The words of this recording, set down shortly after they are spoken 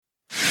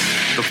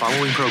The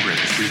following program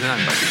is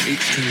presented by the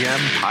HTM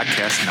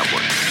Podcast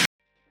Network.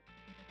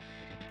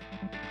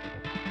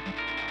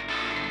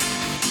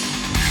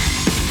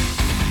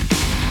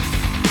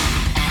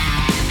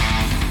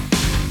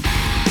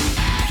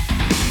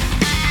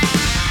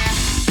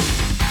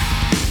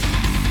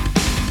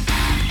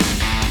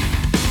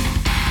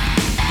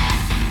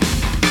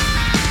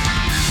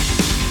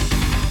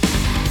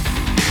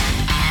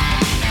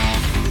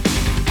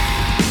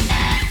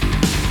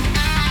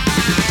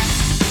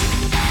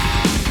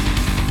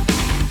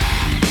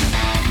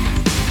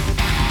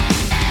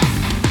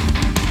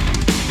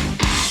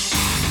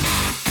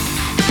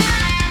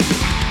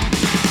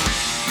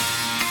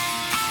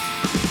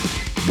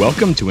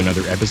 Welcome to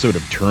another episode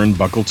of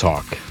Turnbuckle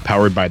Talk,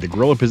 powered by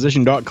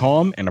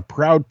thegorillaposition.com and a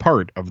proud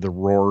part of the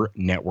Roar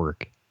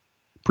Network.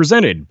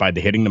 Presented by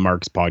the Hitting the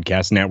Marks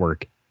Podcast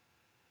Network.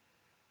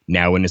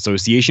 Now in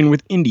association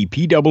with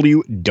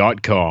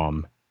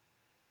IndiePW.com.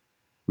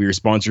 We are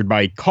sponsored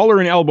by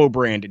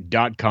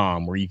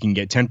collarandelbowbrand.com, where you can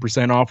get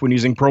 10% off when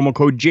using promo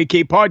code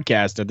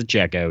JKPodcast at the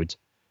checkout.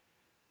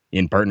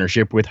 In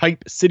partnership with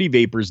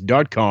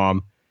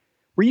HypeCityVapors.com,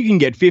 where you can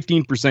get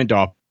 15%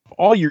 off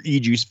all your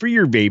e-juice for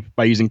your vape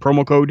by using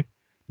promo code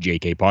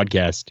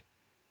JKPodcast.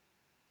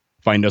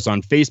 Find us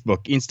on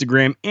Facebook,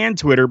 Instagram, and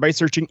Twitter by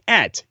searching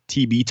at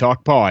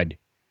TBTalkPod.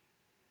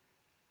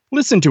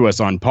 Listen to us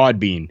on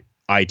Podbean,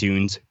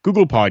 iTunes,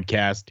 Google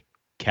Podcast,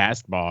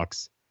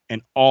 Castbox,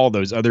 and all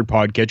those other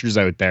podcatchers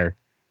out there.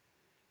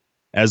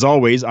 As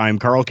always, I'm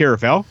Carl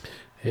Carafel.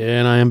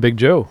 And I am Big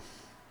Joe.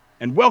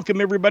 And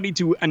welcome everybody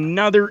to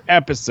another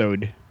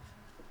episode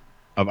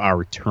of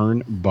our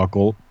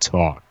Turnbuckle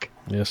Talk.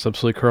 Yes,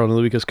 absolutely, Carl.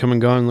 Another week has come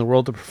and gone in the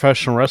world of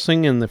professional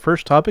wrestling. And the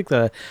first topic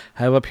that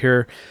I have up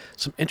here,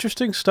 some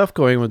interesting stuff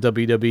going with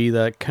WWE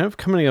that kind of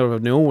coming out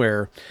of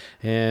nowhere.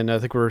 And I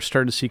think we're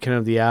starting to see kind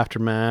of the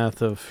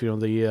aftermath of,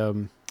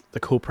 the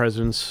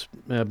co-presidents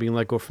being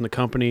let go from the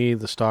company,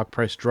 the stock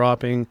price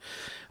dropping.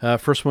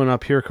 First one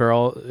up here,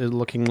 Carl, is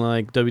looking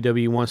like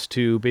WWE wants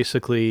to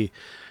basically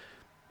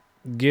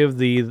give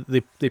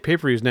the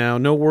pay-per-views now.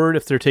 No word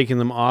if they're taking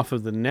them off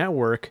of the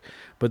network,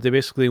 but they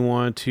basically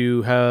want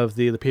to have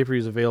the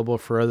pay-per-views available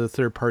for other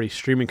third-party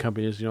streaming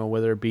companies,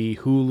 whether it be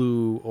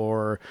Hulu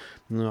or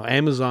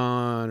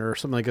Amazon or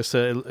something like I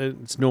said.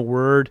 It's no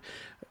word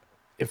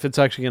if it's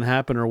actually going to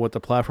happen or what the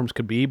platforms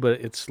could be,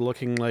 but it's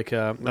looking like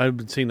I've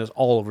been seeing this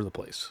all over the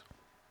place.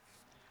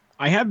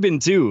 I have been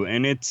too,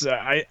 and it's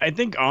I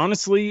think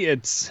honestly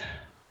it's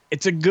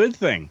a good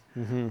thing.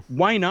 Mm-hmm.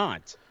 Why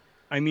not?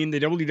 I mean, the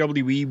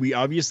WWE, we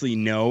obviously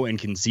know and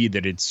can see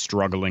that it's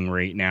struggling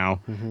right now.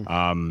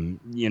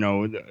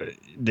 Mm-hmm.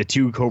 The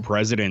two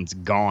co-presidents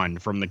gone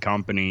from the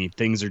company.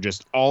 Things are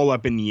just all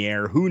up in the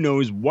air. Who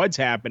knows what's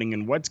happening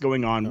and what's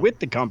going on with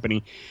the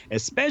company,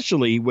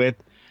 especially with,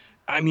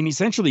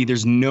 essentially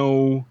there's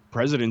no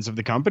presidents of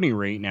the company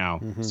right now.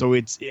 Mm-hmm. So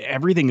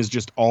everything is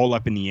just all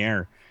up in the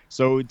air.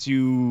 So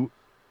to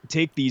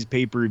take these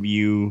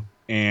pay-per-view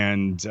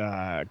and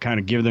kind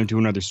of give them to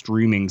another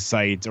streaming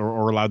site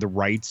or allow the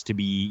rights to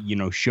be,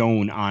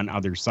 shown on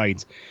other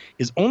sites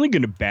is only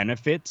going to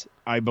benefit,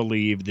 I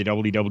believe, the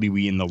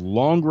WWE in the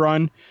long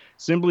run,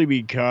 simply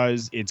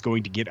because it's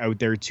going to get out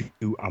there to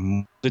a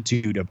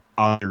multitude of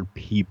other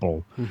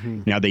people.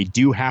 Mm-hmm. Now, they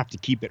do have to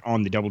keep it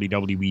on the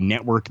WWE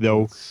network,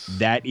 though.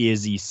 That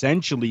is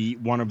essentially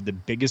one of the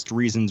biggest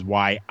reasons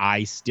why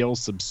I still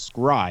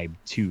subscribe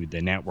to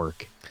the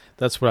network.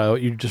 That's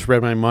what you just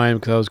read my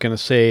mind, because I was going to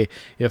say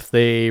if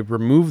they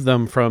remove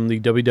them from the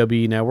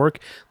WWE network,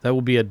 that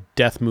will be a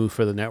death move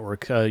for the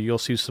network. You'll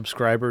see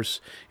subscribers.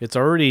 It's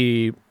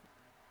already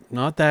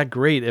not that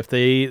great. If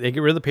they get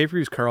rid of the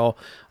pay-per-views, Carl,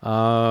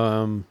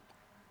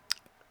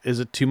 is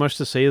it too much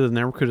to say the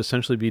network could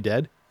essentially be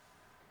dead?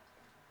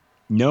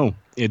 No,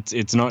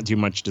 it's not too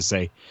much to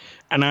say.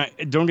 And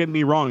don't get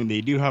me wrong,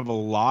 they do have a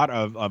lot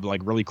of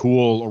like really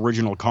cool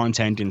original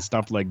content and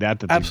stuff like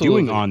that they're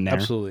doing on there.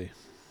 Absolutely.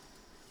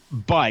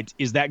 But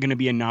is that going to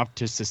be enough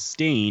to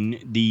sustain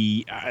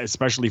the,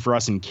 especially for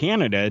us in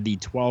Canada, the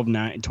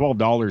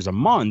 $12 a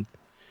month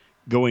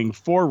going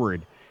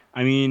forward?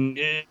 I mean,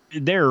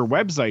 there are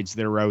websites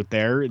that are out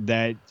there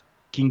that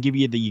can give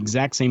you the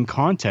exact same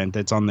content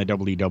that's on the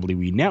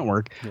WWE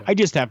network. Yeah. I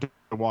just have to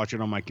watch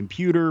it on my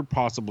computer,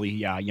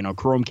 possibly,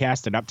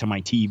 Chromecast it up to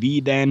my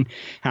TV, then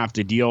have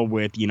to deal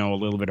with, a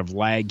little bit of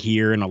lag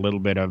here and a little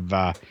bit of,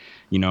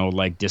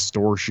 like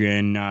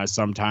distortion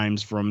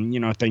sometimes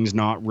from, things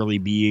not really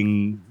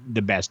being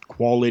the best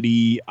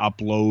quality,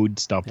 upload,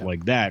 stuff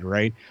like that,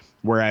 right?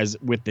 Whereas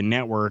with the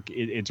network,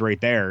 it's right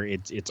there.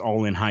 It's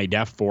all in high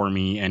def for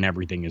me and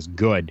everything is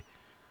good,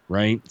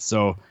 right?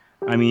 So,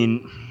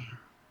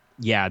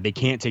 they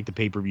can't take the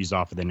pay-per-views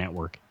off of the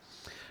network.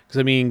 Because,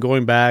 I mean,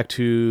 going back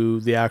to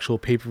the actual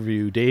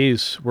pay-per-view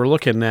days, we're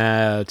looking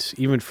at,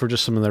 even for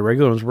just some of the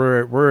regular ones,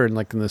 we're in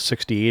like in the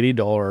 $60,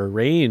 $80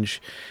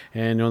 range.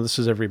 And, this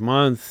is every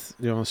month,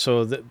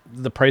 so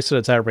the price that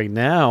it's at right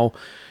now,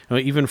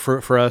 even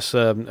for us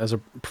as a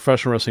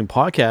professional wrestling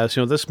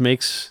podcast, this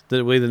makes,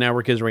 the way the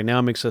network is right now,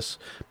 makes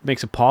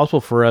it possible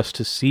for us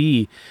to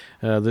see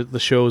the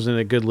shows in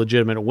a good,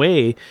 legitimate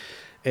way.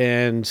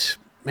 And,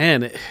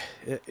 man,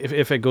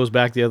 if it goes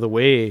back the other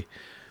way,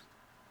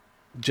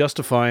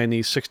 justifying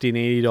these $60 and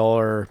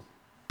 $80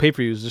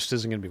 pay-per-views just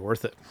isn't going to be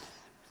worth it.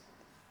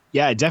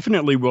 Yeah, it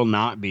definitely will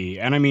not be.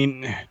 And I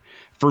mean,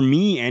 for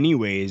me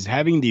anyways,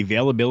 having the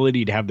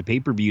availability to have the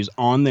pay-per-views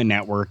on the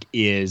network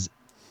is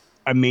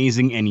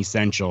amazing and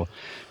essential.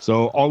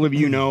 So all of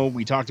you know,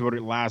 we talked about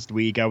it last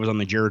week. I was on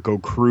the Jericho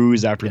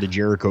Cruise. After the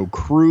Jericho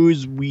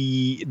Cruise,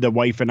 the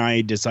wife and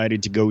I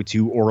decided to go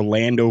to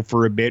Orlando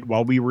for a bit.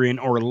 While we were in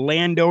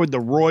Orlando, the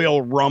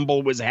Royal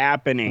Rumble was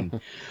happening.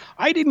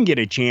 I didn't get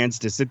a chance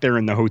to sit there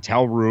in the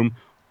hotel room,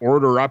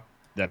 order up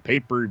the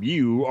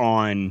pay-per-view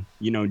on,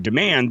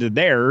 demand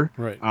there.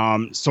 Right.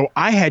 So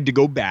I had to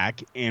go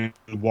back and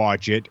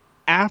watch it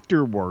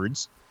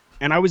afterwards,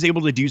 and I was able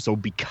to do so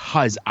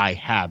because I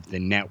have the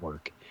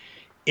network.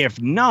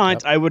 If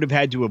not, I would have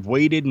had to have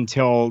waited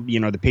until,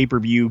 the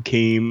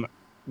pay-per-view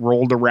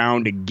rolled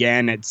around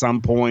again at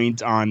some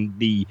point on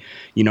the,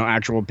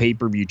 actual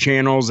pay-per-view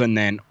channels, and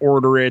then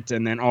order it,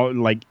 and then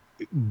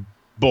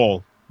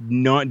bull.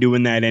 Not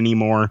doing that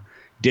anymore.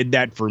 Did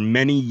that for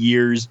many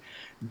years.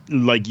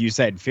 Like you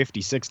said,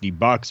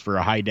 $50-$60 for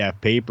a high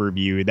def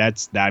pay-per-view.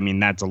 That's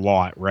a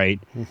lot, right?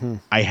 Mm-hmm.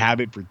 I have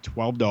it for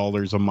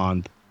 $12 a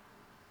month,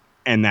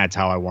 and that's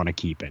how I want to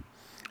keep it.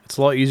 It's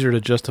a lot easier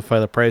to justify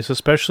the price,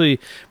 especially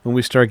when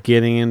we start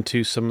getting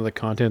into some of the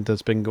content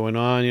that's been going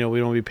on. We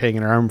don't be paying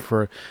an arm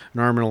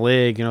and a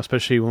leg,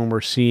 especially when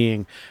we're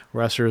seeing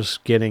wrestlers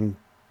getting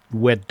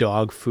wet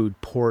dog food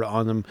poured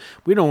on them.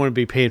 We don't want to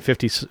be paying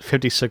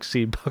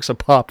 $50-$60 a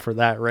pop for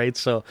that, right?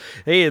 So,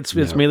 hey, it's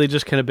mainly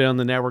just kind of been on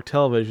the network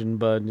television,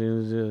 but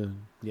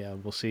yeah,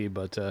 we'll see.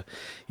 But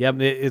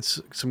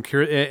it's some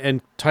curious,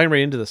 and tying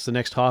right into this, the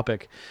next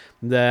topic,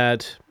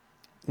 that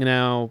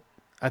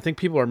I think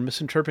people are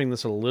misinterpreting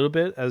this a little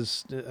bit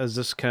as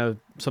this kind of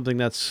something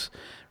that's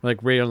like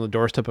right on the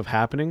doorstep of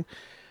happening.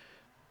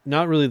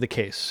 Not really the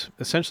case.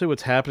 Essentially,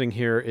 what's happening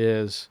here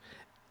is,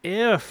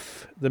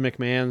 if the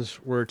McMahons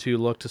were to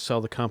look to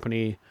sell the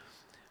company,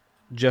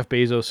 Jeff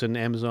Bezos and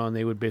Amazon,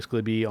 they would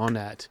basically be on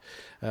that,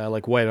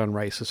 like white on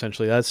rice,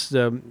 essentially. That's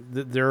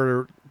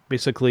they're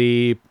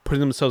basically putting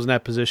themselves in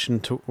that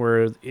position to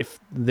where if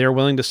they're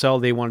willing to sell,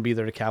 they want to be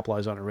there to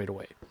capitalize on it right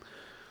away.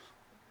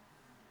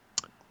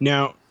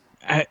 Now,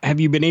 have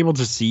you been able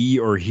to see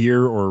or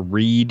hear or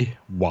read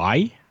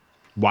why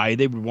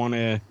they would want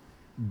to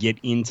get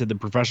into the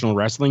professional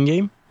wrestling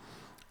game?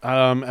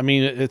 I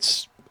mean,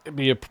 it'd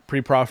be a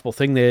pretty profitable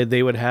thing.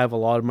 They would have a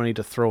lot of money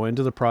to throw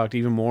into the product,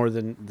 even more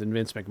than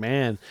Vince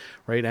McMahon,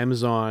 right?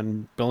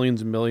 Amazon,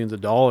 billions and millions of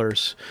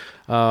dollars.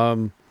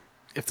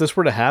 If this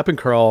were to happen,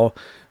 Carl,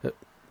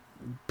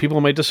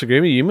 people might disagree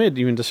with me. You might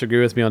even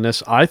disagree with me on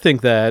this. I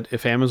think that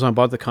if Amazon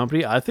bought the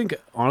company, I think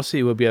honestly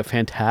it would be a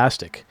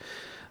fantastic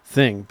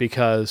thing,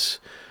 because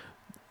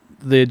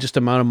the just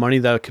amount of money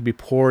that could be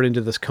poured into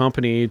this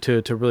company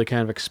to really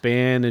kind of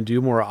expand and do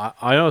more. I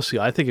honestly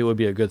think it would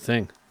be a good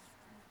thing.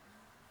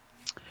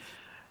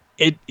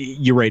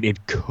 You're right.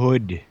 It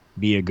could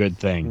be a good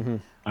thing. Mm-hmm.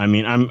 I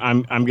mean,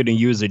 I'm going to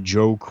use a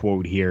Joe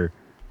quote here.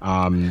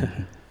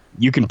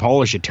 You can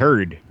polish a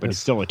turd, but it's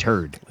still a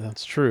turd.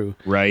 That's true.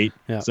 Right?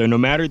 Yeah. So no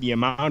matter the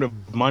amount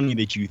of money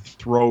that you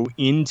throw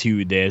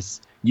into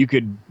this, you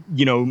could,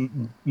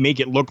 make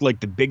it look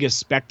like the biggest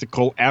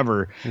spectacle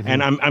ever. Mm-hmm.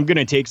 And I'm going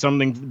to take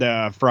something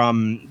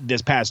from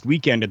this past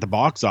weekend at the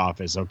box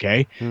office,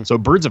 okay? So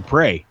Birds of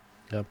Prey.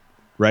 Yep.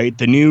 Right?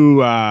 The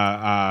new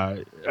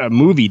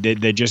movie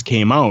that just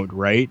came out,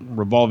 right?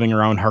 Revolving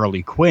around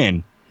Harley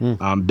Quinn.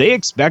 They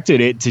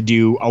expected it to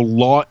do a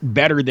lot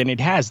better than it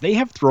has. They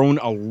have thrown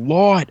a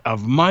lot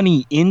of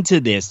money into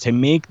this to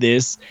make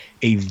this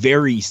a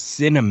very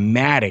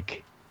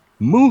cinematic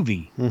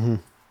movie. Mm-hmm.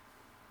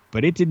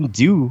 But it didn't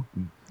do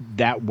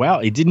that well.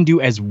 It didn't do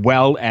as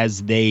well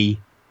as they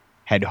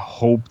had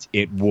hoped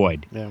it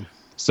would. Yeah.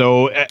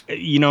 So,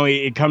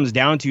 it comes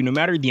down to, no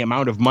matter the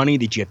amount of money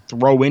that you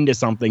throw into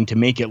something to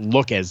make it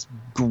look as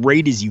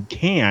great as you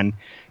can,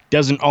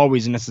 doesn't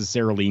always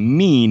necessarily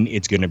mean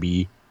it's going to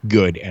be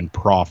good and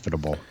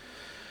profitable.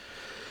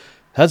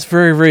 That's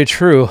very, very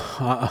true.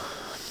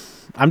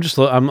 I'm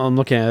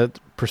looking at the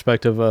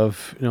perspective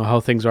of how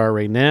things are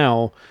right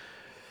now.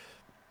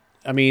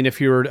 I mean, if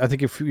you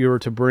were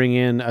to bring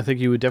in, I think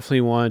you would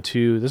definitely want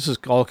to. This is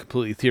all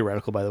completely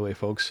theoretical, by the way,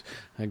 folks.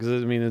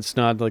 Because I mean, it's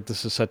not like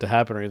this is set to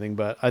happen or anything.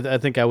 But I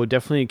think I would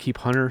definitely keep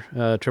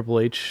Hunter, Triple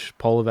H,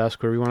 Paul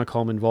Levesque, whatever you want to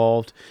call him,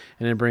 involved,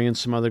 and then bring in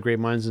some other great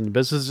minds in the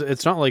business.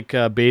 It's not like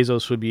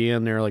Bezos would be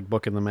in there like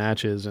booking the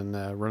matches and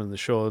running the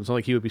show. It's not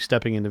like he would be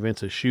stepping into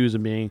Vince's shoes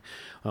and being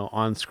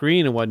on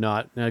screen and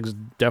whatnot. I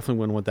definitely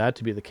wouldn't want that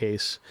to be the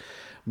case.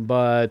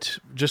 but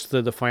just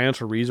the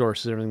financial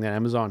resources, everything that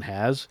Amazon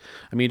has.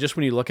 I mean, just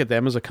when you look at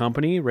them as a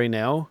company right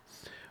now,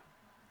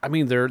 I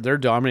mean, they're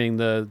dominating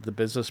the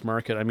business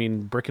market. I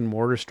mean, brick and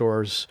mortar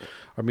stores,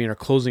 are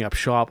closing up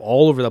shop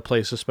all over the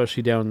place,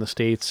 especially down in the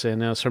States, and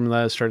now some of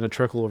that is starting to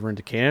trickle over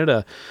into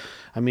Canada.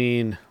 I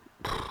mean,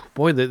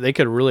 boy, they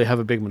could really have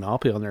a big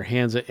monopoly on their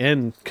hands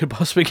and could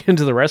possibly get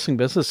into the wrestling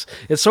business.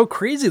 It's so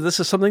crazy. This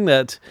is something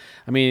that,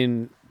 I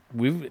mean,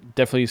 we've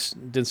definitely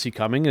didn't see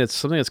coming. It's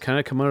something that's kind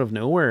of come out of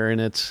nowhere,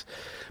 and it's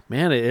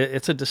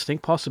a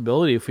distinct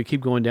possibility if we keep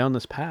going down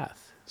this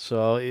path.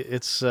 So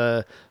it's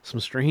some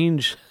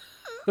strange.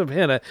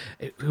 Man,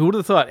 who would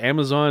have thought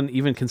Amazon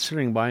even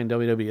considering buying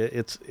WWE?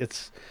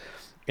 It's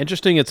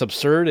interesting. It's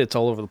absurd. It's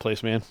all over the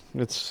place, man.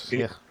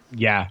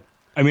 Yeah.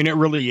 I mean, it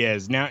really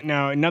is.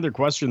 Now, another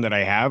question that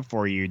I have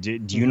for you: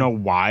 Do you know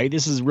why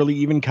this has really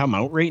even come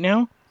out right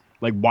now?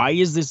 Like, why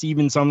is this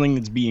even something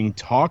that's being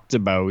talked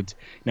about?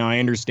 Now, I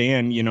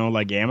understand,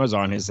 like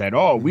Amazon has said,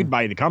 "Oh, we'd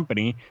buy the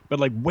company," but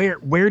like,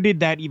 where did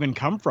that even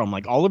come from?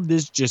 Like, all of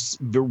this just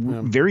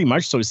very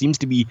much so seems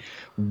to be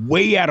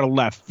way out of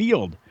left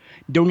field.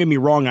 Don't get me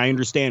wrong. I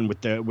understand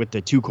with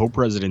the two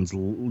co-presidents,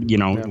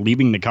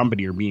 leaving the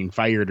company or being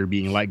fired or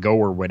being let go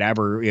or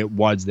whatever it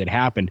was that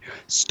happened.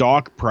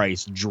 Stock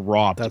price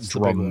dropped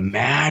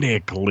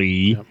dramatically.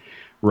 Yep.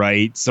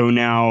 Right. So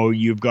now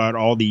you've got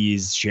all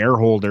these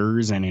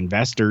shareholders and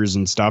investors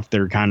and stuff.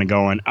 They're kind of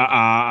going,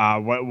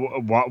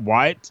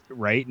 what?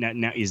 Right.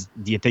 Now,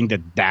 do you think that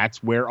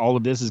that's where all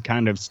of this is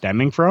kind of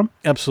stemming from?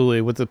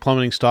 Absolutely. With the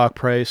plummeting stock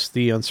price,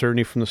 the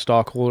uncertainty from the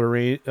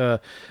stockholder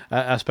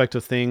aspect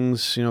of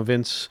things,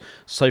 Vince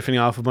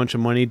siphoning off a bunch of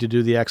money to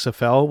do the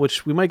XFL,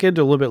 which we might get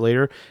into a little bit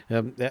later.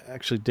 That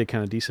actually did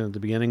kind of decent at the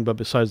beginning. But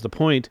besides the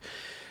point,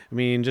 I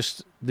mean,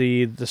 just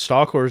the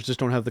stockholders just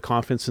don't have the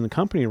confidence in the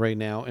company right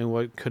now. And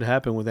what could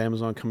happen with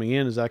Amazon coming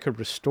in is that could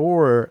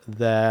restore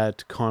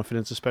that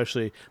confidence,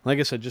 especially, like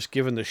I said, just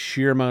given the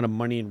sheer amount of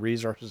money and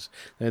resources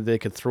that they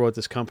could throw at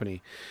this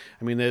company.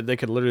 I mean, they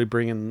could literally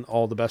bring in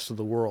all the best of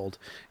the world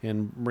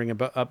and bring it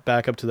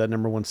back up to that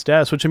number one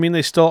status, which, I mean,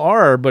 they still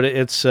are, but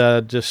it's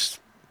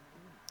just,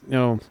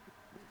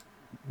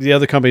 the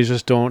other companies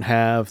just don't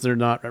have, they're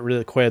not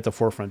really quite at the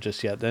forefront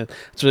just yet.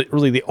 It's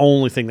really the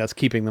only thing that's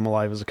keeping them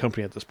alive as a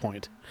company at this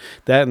point.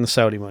 That and the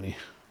Saudi money.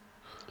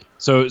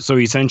 So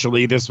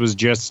essentially this was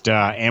just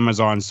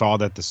Amazon saw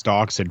that the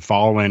stocks had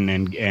fallen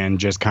and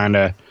just kind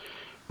of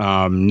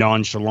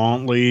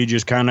nonchalantly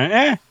just kind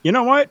of, you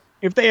know what?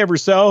 If they ever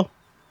sell,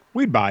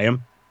 we'd buy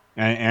them.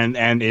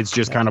 And it's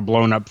just kind of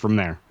blown up from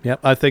there.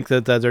 Yep. I think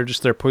that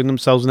they're putting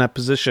themselves in that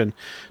position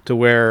to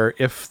where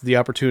if the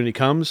opportunity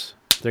comes,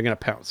 they're going to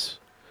pounce.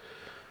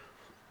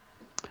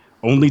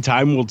 Only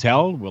time will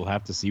tell. We'll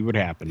have to see what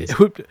happens.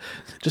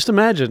 Just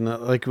imagine,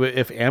 like,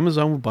 if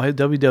Amazon would buy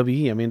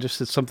WWE. I mean, just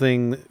it's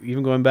something,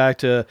 even going back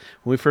to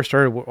when we first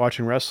started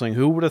watching wrestling,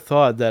 who would have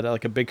thought that,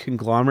 like, a big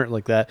conglomerate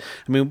like that?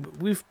 I mean,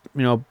 we've,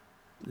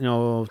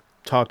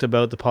 talked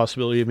about the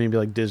possibility of maybe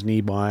like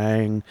Disney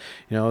buying,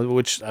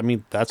 which, I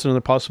mean, that's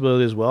another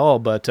possibility as well.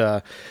 But,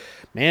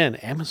 man,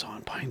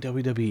 Amazon buying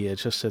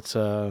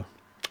WWE,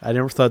 I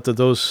never thought that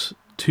those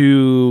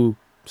two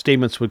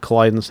statements would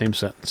collide in the same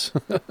sentence.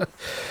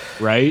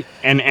 Right.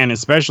 And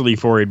especially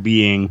for it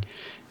being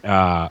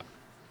an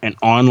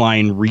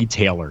online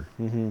retailer,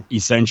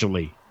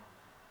 essentially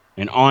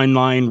an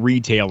online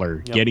retailer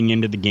getting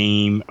into the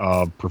game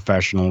of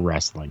professional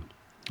wrestling.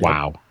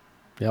 Wow.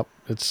 Yep.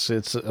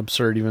 It's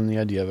absurd, even the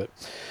idea of it.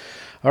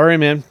 All right,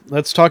 man,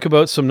 let's talk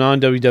about some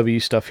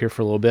non-WWE stuff here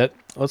for a little bit.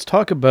 Let's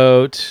talk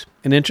about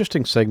an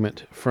interesting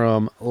segment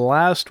from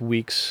last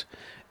week's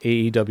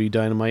AEW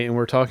Dynamite, and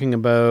we're talking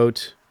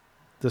about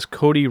this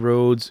Cody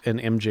Rhodes and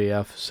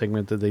MJF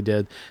segment that they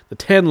did, the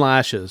 10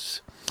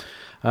 lashes.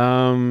 What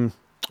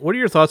are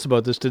your thoughts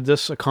about this? Did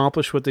this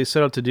accomplish what they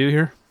set out to do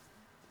here?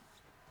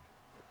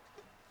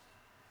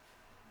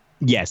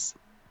 Yes.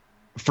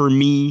 For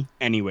me,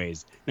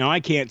 anyways. Now,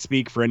 I can't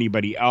speak for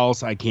anybody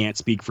else. I can't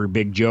speak for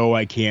Big Joe.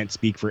 I can't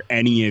speak for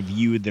any of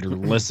you that are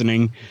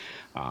listening.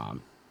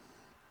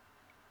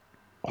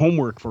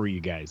 Homework for you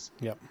guys.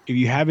 Yep. If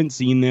you haven't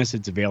seen this,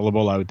 it's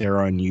available out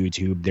there on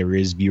YouTube. There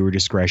is viewer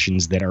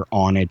discretions that are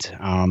on it.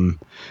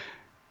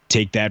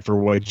 Take that for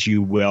what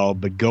you will,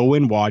 but go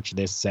and watch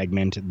this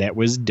segment that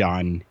was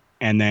done.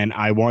 And then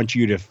I want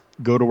you to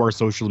go to our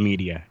social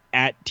media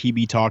at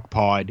TB Talk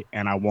Pod,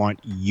 and I want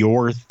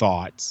your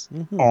thoughts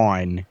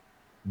on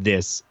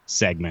this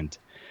segment.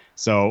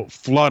 So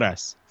flood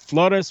us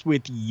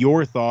with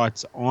your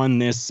thoughts on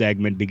this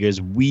segment,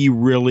 because we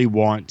really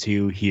want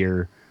to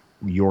hear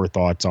your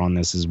thoughts on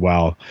this as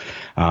well.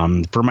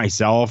 For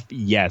myself,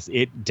 yes,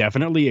 it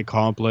definitely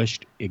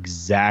accomplished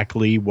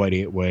exactly what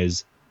it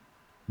was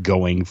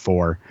going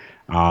for.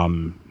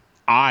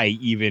 I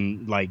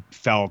even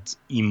felt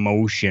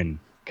emotion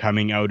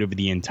coming out of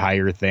the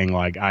entire thing.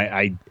 Like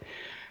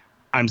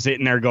I'm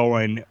sitting there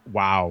going,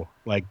 wow,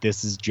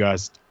 this is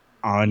just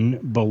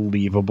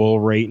unbelievable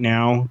right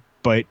now,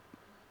 but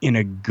in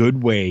a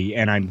good way.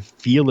 And I'm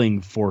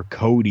feeling for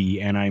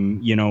Cody, and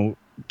I'm,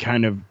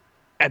 kind of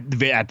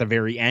at the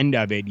very end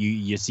of it,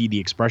 you see the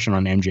expression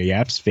on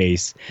MJF's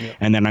face, Yep.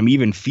 and then I'm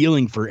even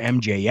feeling for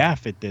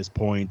MJF at this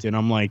point, and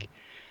I'm like,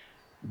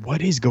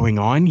 what is going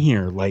on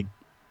here? Like,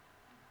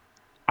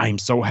 I'm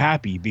so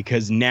happy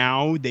because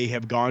now they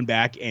have gone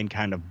back and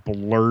kind of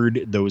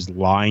blurred those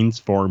lines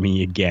for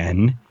me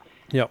again.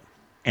 Yep.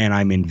 And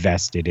I'm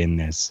invested in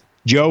this.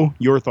 Joe,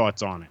 your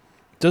thoughts on it?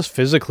 Just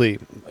physically,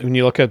 when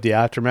you look at the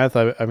aftermath,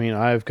 I mean,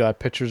 I've got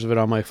pictures of it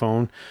on my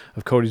phone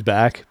of Cody's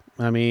back.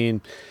 I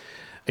mean,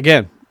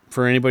 again,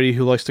 for anybody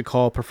who likes to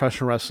call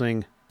professional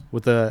wrestling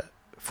with a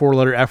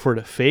 4-letter F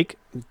word fake,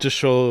 just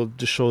show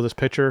this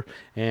picture,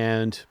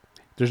 and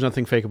there's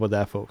nothing fake about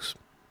that, folks.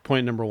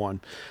 Point number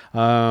one.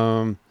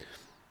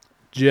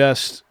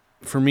 Just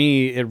for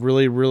me, it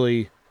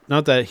really,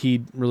 not that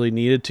he really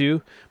needed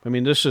to. I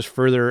mean, this just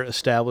further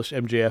established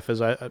MJF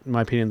as, in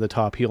my opinion, the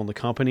top heel in the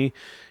company.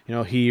 You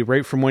know, he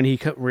right from when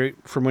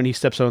he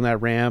steps on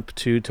that ramp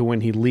to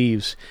when he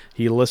leaves,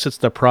 he elicits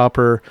the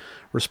proper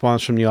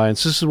response from the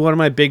audience. This is one of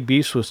my big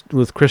beefs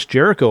with Chris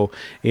Jericho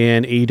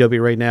in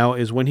AEW right now,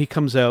 is when he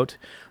comes out,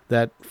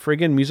 that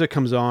friggin' music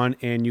comes on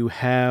and you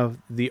have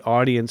the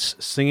audience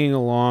singing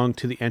along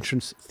to the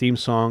entrance theme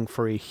song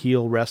for a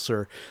heel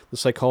wrestler. The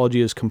psychology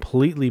is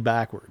completely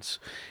backwards.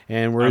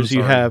 And whereas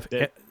you have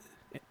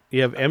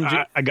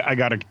MJ... I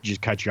got to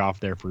just cut you off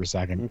there for a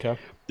second. Okay.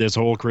 This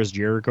whole Chris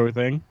Jericho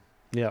thing.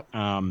 Yeah.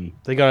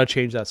 They got to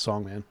change that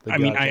song, man.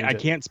 I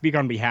can't speak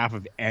on behalf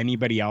of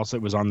anybody else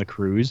that was on the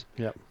cruise.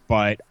 Yep.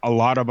 But a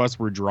lot of us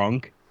were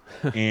drunk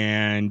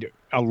and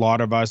a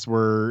lot of us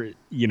were,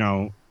 you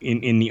know,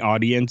 in the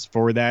audience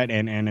for that.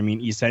 And I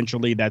mean,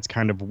 essentially that's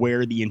kind of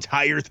where the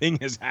entire thing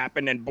has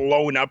happened and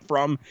blown up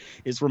from,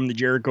 is from the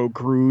Jericho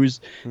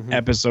Cruise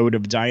episode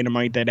of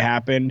Dynamite that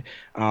happened.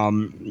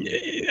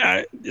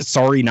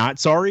 Sorry, not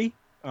sorry,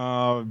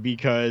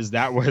 because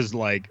that was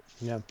like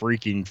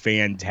freaking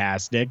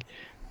fantastic.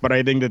 But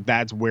I think that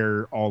that's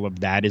where all of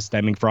that is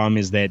stemming from,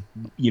 is that,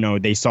 you know,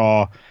 they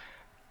saw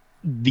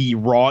the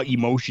raw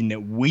emotion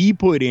that we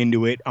put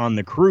into it on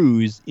the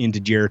cruise into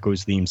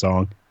Jericho's theme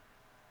song.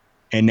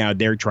 And now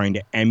they're trying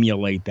to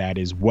emulate that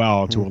as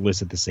well to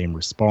elicit the same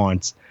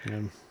response.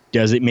 Yeah.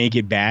 Does it make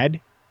it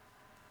bad?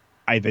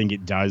 I think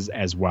it does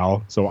as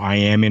well. So I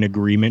am in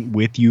agreement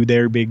with you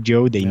there, Big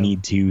Joe. They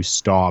need to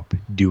stop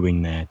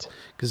doing that.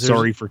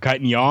 Sorry for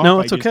cutting you off. No,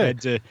 it's okay. I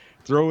just had to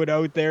throw it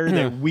out there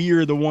that we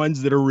are the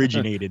ones that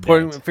originated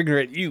pointing my finger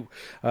at you.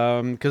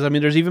 Because, I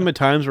mean, there's even been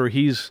times where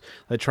he's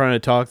like trying to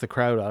talk the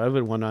crowd out of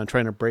it, whatnot,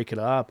 trying to break it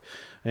up.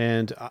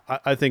 And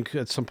I think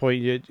at some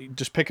point you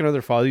just pick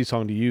another Fozzy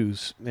song to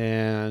use.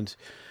 And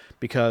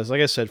because, like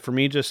I said, for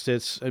me, just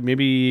it's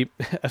maybe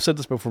I've said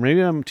this before.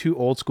 Maybe I'm too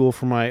old school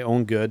for my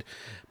own good,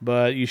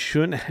 but you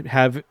shouldn't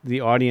have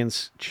the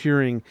audience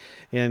cheering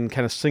and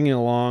kind of singing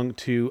along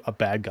to a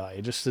bad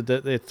guy.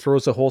 It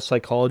throws the whole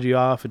psychology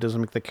off. It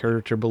doesn't make the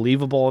character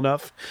believable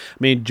enough. I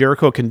mean,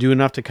 Jericho can do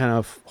enough to kind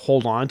of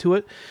hold on to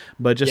it,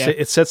 but just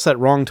it sets that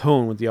wrong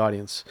tone with the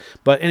audience.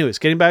 But anyways,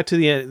 getting back to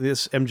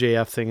this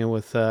MJF thing and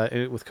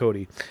with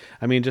Cody,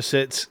 I mean, just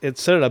it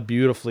set it up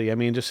beautifully. I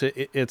mean, just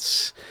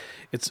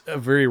it's a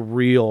very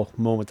real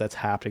moment that's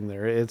happening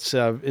there. It's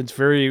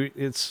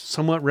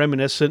somewhat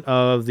reminiscent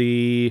of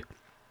the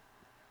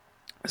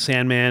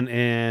Sandman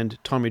and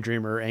Tommy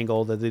Dreamer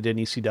angle that they did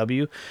in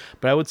ECW,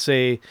 but I would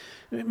say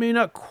maybe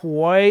not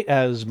quite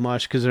as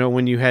much, because, you know,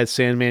 when you had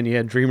Sandman, you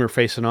had Dreamer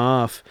facing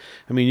off.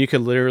 I mean, you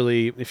could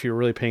literally, if you're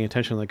really paying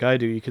attention like I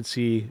do, you could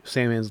see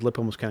Sandman's lip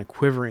almost kind of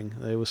quivering.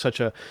 It was such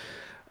a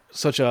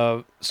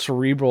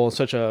cerebral,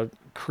 such a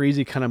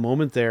crazy kind of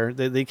moment there.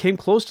 They came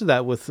close to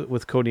that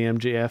with Cody and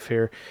MJF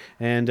here,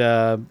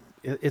 and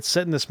it's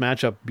setting this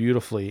matchup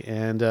beautifully.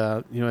 And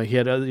you know,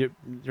 there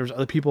was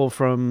other people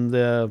from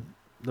the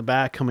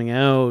back coming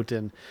out,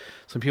 and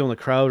some people in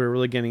the crowd are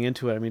really getting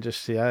into it. I mean,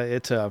 just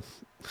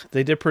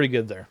they did pretty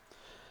good there.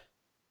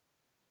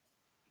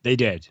 They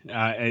did.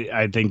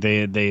 I think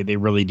they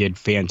really did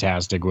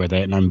fantastic with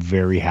it, and I'm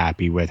very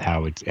happy with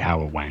how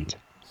it went.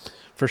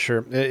 For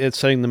sure. It's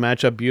setting the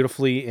match up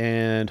beautifully,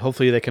 and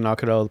hopefully they can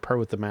knock it out of the park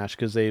with the match,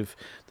 because they've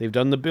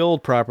done the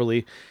build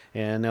properly,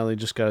 and now they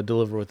just got to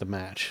deliver with the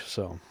match.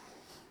 So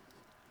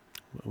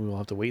we will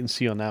have to wait and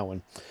see on that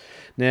one.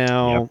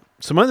 Now,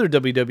 some other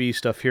WWE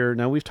stuff here.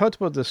 Now, we've talked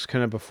about this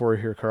kind of before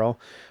here, Carl,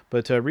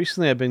 but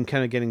recently I've been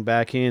kind of getting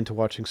back into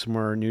watching some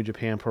more New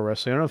Japan Pro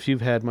Wrestling. I don't know if you've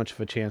had much of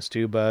a chance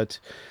to, but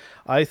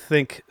I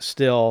think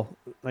still,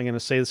 I'm going to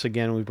say this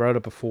again, we brought it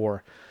up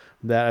before,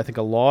 that I think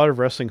a lot of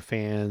wrestling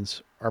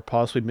fans are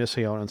possibly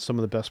missing out on some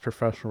of the best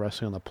professional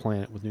wrestling on the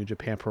planet with New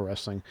Japan Pro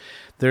Wrestling.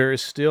 There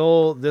is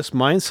still this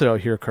mindset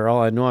out here, Carl.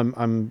 I know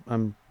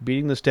I'm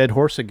beating this dead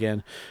horse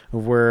again,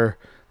 of where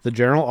the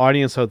general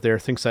audience out there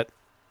thinks that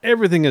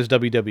everything is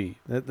WWE.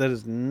 That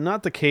is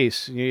not the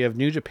case. You have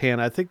New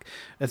Japan. I think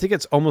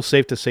it's almost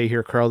safe to say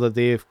here, Carl, that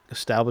they've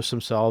established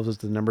themselves as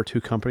the number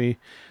 2 company,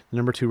 the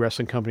number 2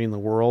 wrestling company in the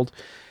world.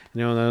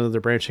 You know, now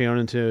they're branching out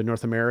into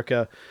North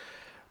America.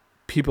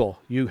 people,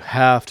 you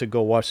have to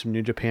go watch some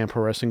New Japan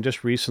Pro Wrestling.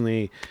 Just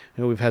recently,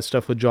 we've had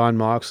stuff with John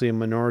Moxley and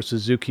Minoru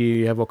Suzuki.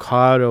 You have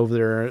Okada over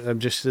there.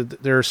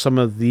 They're some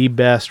of the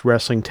best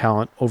wrestling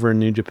talent over in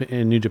New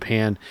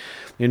Japan.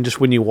 And just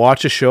when you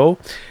watch a show,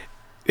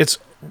 it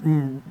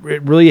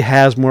really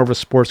has more of a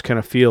sports kind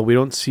of feel. We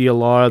don't see a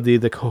lot of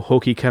the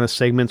hokey kind of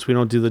segments. We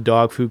don't do the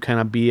dog food kind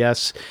of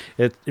BS.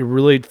 It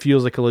really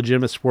feels like a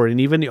legitimate sport.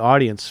 And even the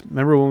audience.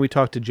 Remember when we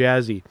talked to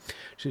Jazzy,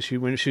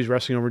 when she's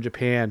wrestling over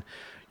Japan,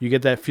 you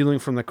get that feeling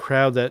from the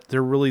crowd that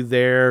they're really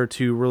there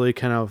to really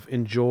kind of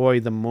enjoy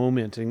the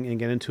moment and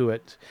get into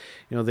it.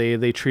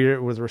 They treat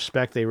it with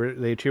respect. They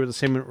treat it with the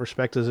same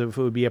respect as if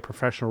it would be a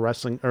professional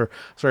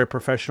a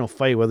professional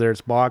fight, whether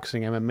it's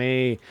boxing,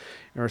 MMA,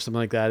 or something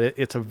like that.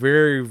 It's a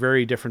very,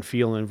 very different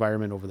feel and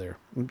environment over there.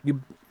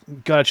 You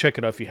gotta check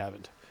it out if you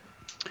haven't.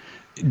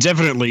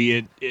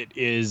 Definitely, it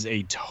is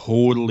a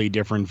totally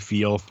different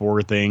feel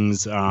for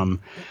things.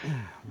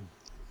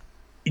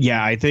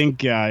 Yeah, I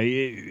think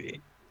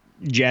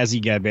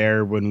Jazzy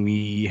Gabert, when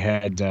we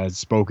had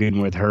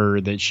spoken with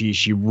her, that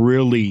she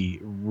really,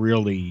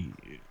 really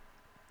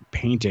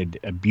painted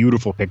a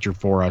beautiful picture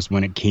for us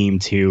when it came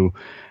to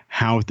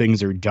how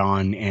things are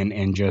done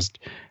and just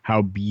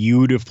how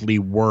beautifully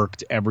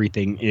worked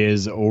everything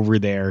is over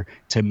there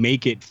to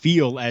make it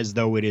feel as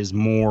though it is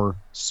more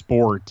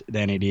sport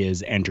than it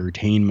is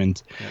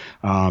entertainment.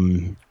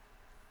 Yep.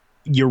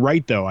 You're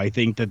right, though. I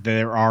think that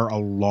there are a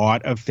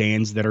lot of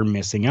fans that are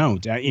missing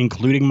out,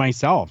 including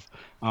myself.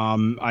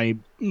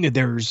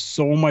 There's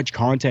so much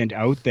content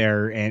out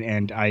there,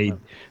 and I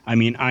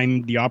mean,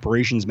 I'm the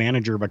operations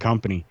manager of a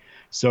company,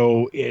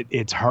 so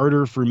it's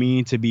harder for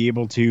me to be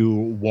able to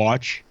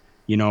watch,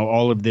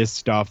 all of this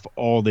stuff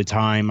all the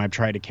time. I've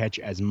tried to catch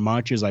as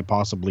much as I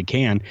possibly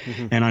can.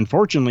 Mm-hmm. And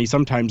unfortunately,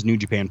 sometimes New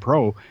Japan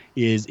Pro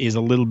is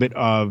a little bit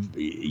of,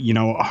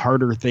 a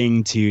harder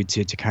thing to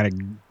kind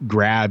of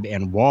grab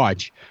and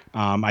watch.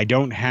 I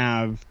don't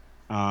have,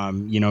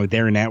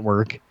 their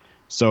network.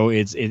 So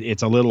it's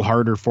a little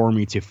harder for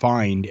me to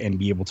find and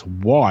be able to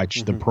watch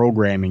mm-hmm. the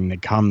programming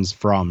that comes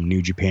from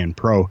New Japan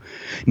Pro.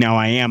 Now,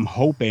 I am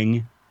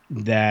hoping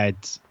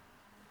that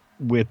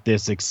with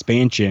this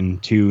expansion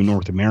to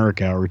North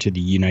America or to the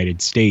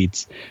United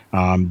States,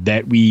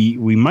 that we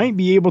might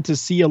be able to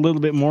see a little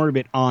bit more of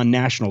it on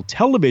national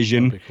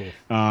television,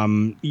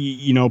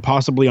 cool.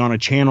 Possibly on a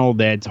channel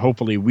that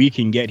hopefully we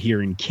can get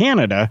here in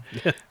Canada.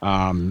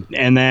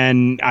 And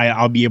then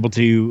I'll be able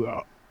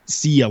to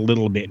see a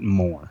little bit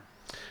more.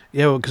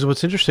 Yeah, because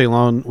what's interesting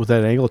along with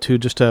that angle too,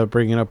 just to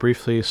bring it up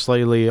briefly,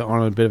 slightly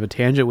on a bit of a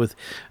tangent with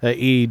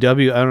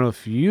AEW, I don't know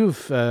if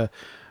you've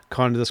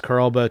gone to this,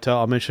 Carl, but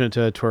I'll mention it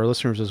to our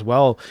listeners as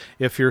well.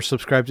 If you're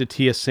subscribed to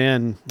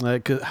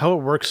TSN, how it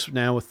works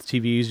now with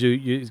TVs,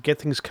 you get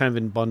things kind of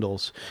in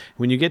bundles.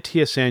 When you get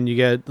TSN, you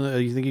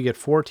get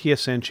 4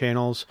 TSN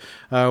channels.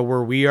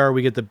 Where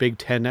we get the Big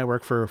Ten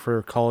network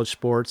for college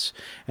sports,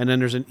 and then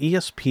there's an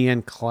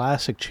ESPN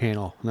Classic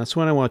channel, and that's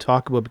what I want to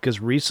talk about because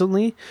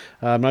recently,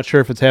 I'm not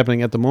sure if it's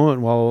happening at the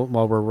moment while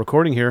we're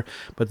recording here,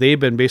 but they've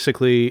been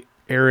basically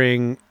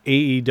airing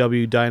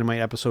AEW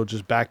Dynamite episodes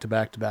just back to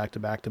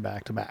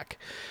back.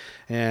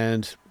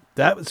 And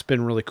that's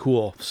been really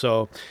cool.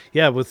 So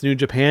yeah, with New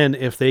Japan,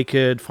 if they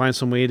could find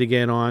some way to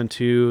get on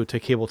to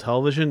cable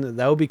television,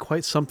 that would be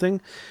quite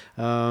something.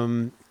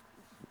 I'd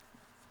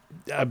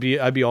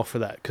be all for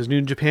that because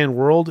New Japan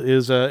World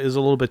is a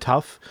little bit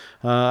tough.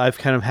 I've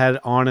kind of had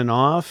it on and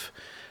off.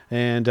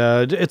 And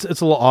it's a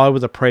little odd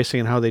with the pricing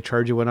and how they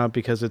charge you whatnot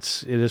because it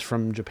is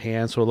from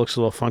Japan, so it looks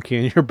a little funky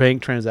in your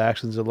bank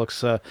transactions. It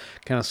looks kind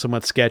of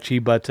somewhat sketchy,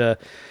 but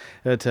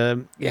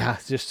New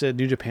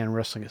Japan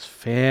Wrestling is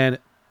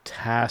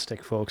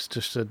fantastic, folks.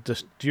 Just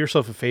do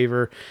yourself a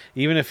favor,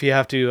 even if you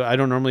have to. I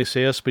don't normally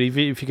say this, but if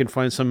you can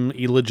find some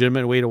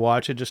illegitimate way to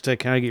watch it, just to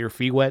kind of get your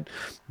feet wet,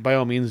 by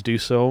all means do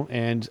so.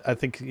 And I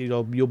think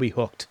you'll be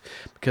hooked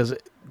because,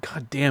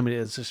 god damn it,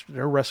 is just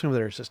their wrestling over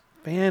there is just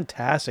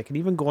fantastic. And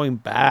even going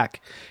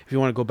back, if you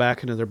want to go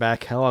back into their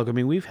back catalog, I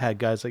mean, we've had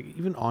guys like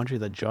even Andre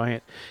the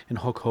Giant and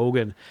Hulk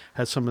Hogan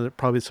had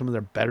probably some of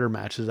their better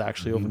matches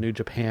actually over New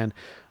Japan.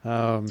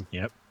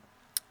 Yep.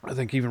 I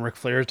think even Ric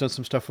Flair's done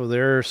some stuff over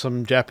there.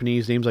 Some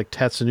Japanese names like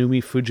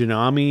Tatsunumi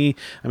Fujinami.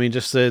 I mean,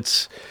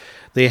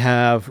 they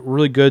have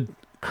really good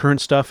current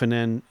stuff and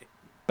then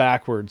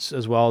backwards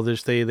as well.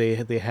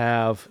 They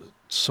have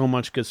so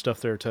much good stuff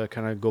there to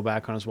kind of go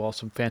back on as well.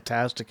 Some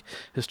fantastic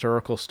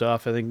historical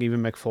stuff. I think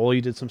even Mick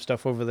Foley did some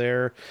stuff over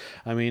there.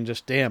 I mean,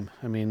 just damn.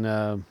 I mean,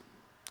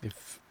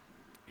 if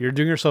you're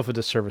doing yourself a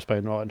disservice by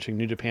not watching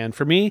New Japan.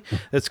 For me,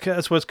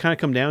 that's what's kind of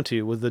come down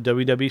to with the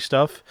WWE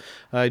stuff.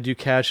 I do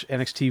catch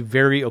NXT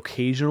very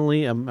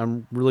occasionally.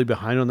 I'm really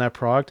behind on that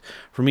product.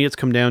 For me, it's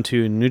come down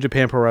to New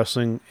Japan Pro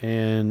Wrestling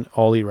and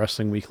All Elite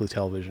Wrestling Weekly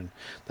Television.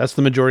 That's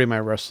the majority of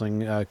my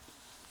wrestling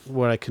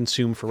what I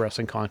consume for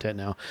wrestling content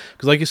now.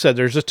 Because like you said,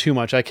 there's just too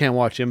much. I can't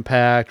watch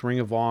Impact,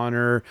 Ring of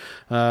Honor.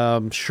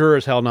 Sure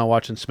as hell not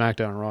watching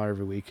SmackDown and Raw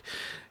every week.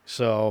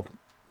 So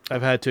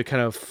I've had to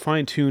kind of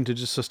fine-tune to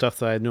just the stuff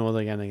that I know that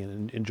I'm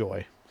going to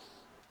enjoy.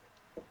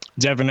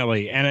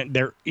 Definitely. And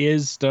there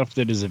is stuff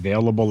that is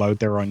available out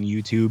there on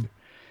YouTube.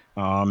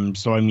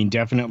 So, I mean,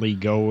 definitely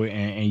go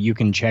and you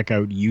can check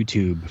out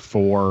YouTube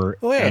for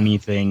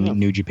anything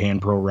New Japan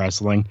Pro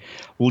Wrestling.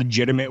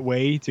 Legitimate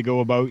way to go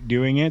about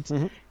doing it.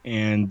 Mm-hmm.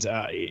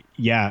 And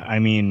yeah, I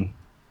mean,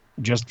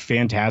 just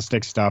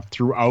fantastic stuff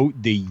throughout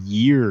the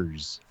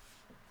years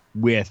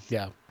with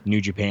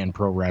New Japan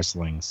Pro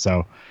Wrestling.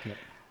 So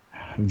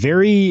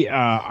very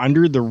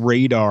under the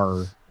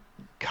radar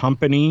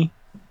company,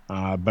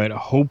 but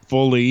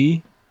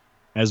hopefully,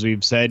 as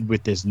we've said,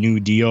 with this new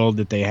deal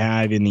that they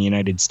have in the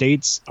United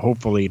States,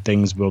 hopefully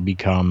things will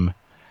become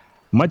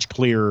much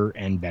clearer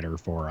and better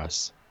for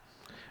us.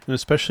 And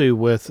especially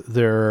with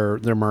their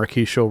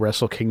marquee show,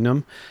 Wrestle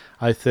Kingdom,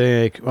 I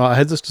think, well, I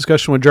had this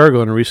discussion with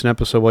Jargo in a recent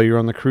episode while you were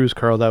on the cruise,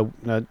 Carl,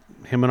 that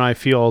him and I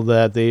feel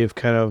that they've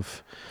kind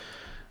of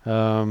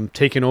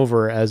taken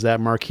over as that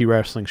marquee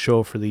wrestling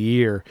show for the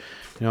year.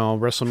 You know,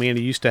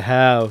 WrestleMania used to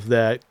have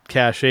that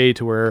cachet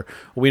to where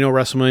we know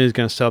WrestleMania is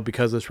going to sell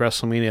because it's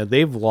WrestleMania.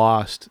 They've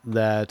lost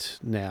that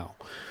now.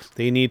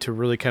 They need to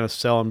really kind of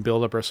sell and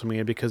build up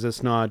WrestleMania because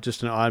it's not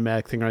just an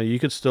automatic thing. You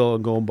could still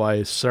go and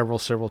buy several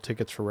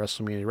tickets for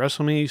WrestleMania.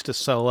 WrestleMania used to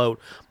sell out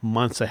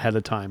months ahead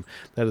of time.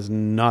 That is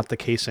not the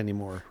case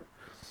anymore.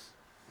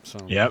 So.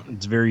 Yep,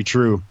 it's very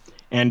true.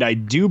 And I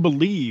do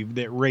believe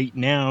that right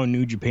now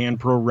New Japan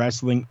Pro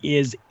Wrestling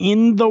is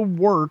in the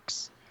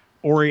works,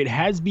 or it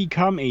has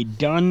become a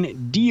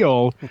done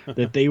deal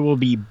that they will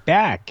be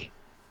back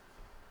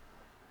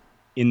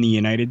in the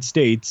United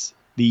States,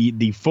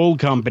 the full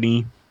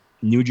company,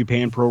 New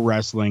Japan Pro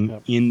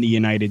Wrestling in the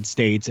United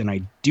States. And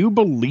I do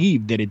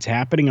believe that it's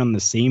happening on the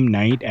same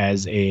night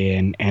as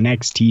an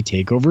NXT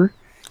TakeOver.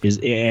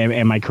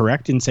 Am I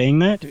correct in saying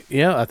that?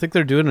 Yeah, I think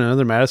they're doing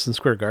another Madison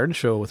Square Garden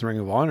show with Ring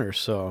of Honor,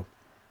 so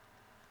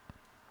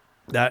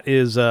that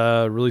is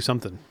really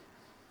something.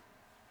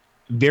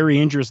 Very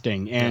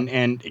interesting,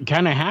 and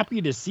kind of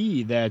happy to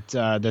see that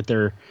that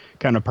they're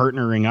kind of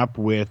partnering up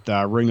with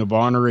Ring of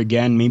Honor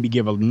again. Maybe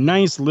give a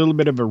nice little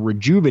bit of a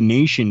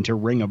rejuvenation to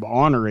Ring of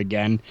Honor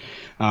again.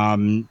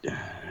 Kind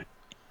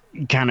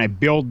of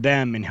build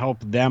them and help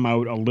them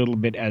out a little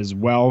bit as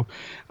well.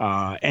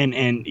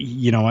 And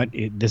you know what?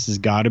 This has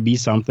got to be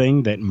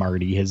something that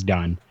Marty has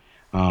done.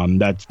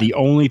 That's the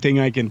only thing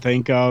I can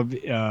think of.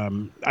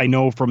 I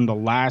know from the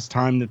last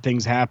time that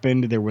things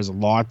happened, there was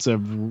lots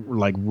of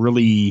like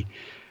really,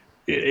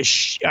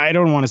 I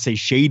don't want to say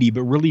shady,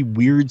 but really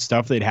weird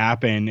stuff that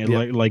happened,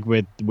 like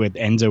with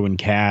Enzo and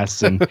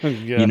Cass, and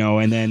you know,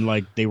 and then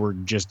like they were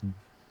just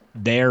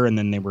there and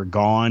then they were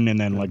gone, and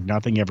then like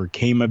nothing ever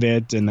came of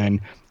it, and then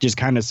just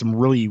kind of some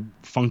really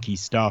funky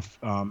stuff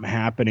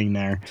happening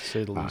there.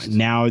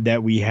 Now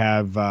that we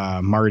have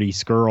Marty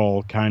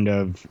Scurll kind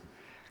of,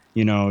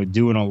 you know,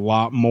 doing a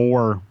lot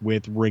more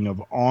with Ring of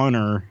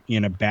Honor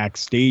in a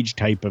backstage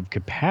type of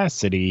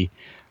capacity,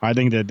 I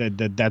think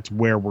that's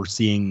where we're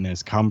seeing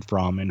this come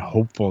from, and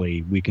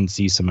hopefully we can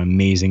see some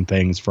amazing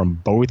things from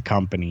both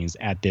companies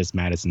at this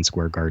Madison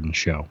Square Garden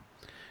show.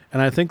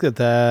 And I think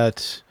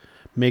that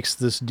makes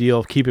this deal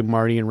of keeping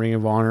Marty in Ring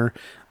of Honor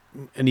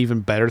an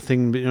even better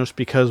thing, just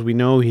because we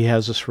know he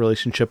has this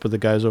relationship with the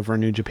guys over in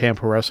New Japan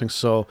Pro Wrestling.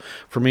 So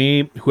for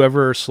me,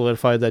 whoever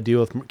solidified that deal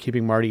with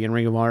keeping Marty in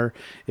Ring of Honor,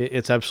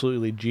 it's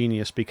absolutely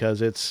genius,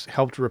 because it's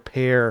helped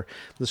repair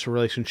this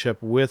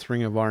relationship with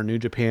Ring of Honor New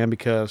Japan,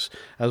 because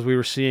as we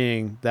were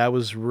seeing, that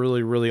was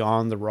really, really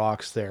on the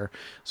rocks there.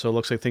 So it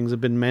looks like things have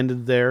been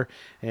mended there,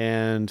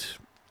 and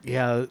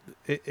yeah,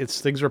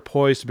 it's things are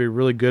poised to be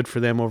really good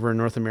for them over in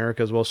North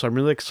America as well. So I'm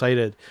really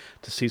excited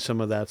to see some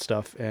of that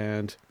stuff,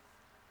 and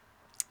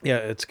yeah,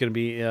 it's going to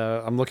be,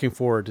 I'm looking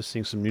forward to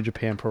seeing some New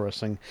Japan Pro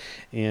Wrestling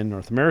in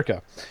North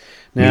America.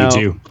 Now, me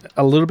too.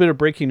 A little bit of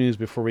breaking news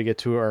before we get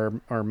to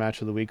our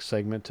Match of the Week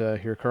segment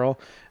here, Carl.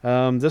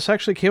 This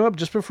actually came up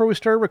just before we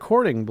started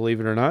recording, believe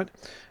it or not.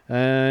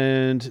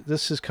 And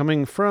this is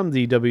coming from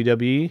the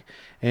WWE,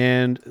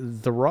 and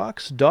The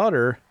Rock's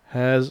daughter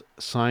has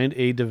signed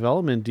a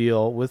development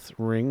deal with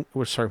Ring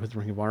of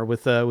Honor,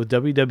 with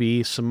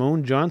WWE.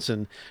 Simone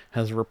Johnson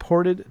has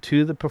reported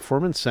to the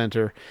Performance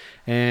Center,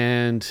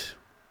 and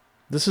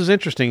this is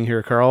interesting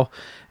here, Carl.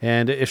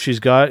 And if she's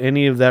got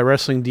any of that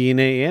wrestling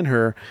DNA in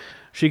her,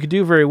 she could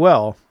do very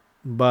well.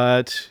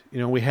 But, you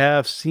know, we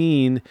have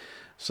seen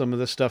some of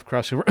this stuff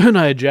crossing over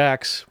Nia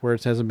Jax where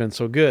it hasn't been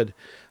so good.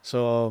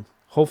 So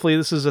hopefully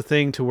this is a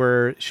thing to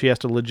where she has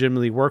to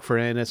legitimately work for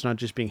it, and it's not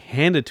just being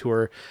handed to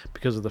her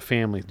because of the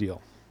family deal.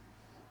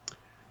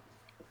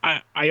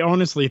 I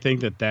honestly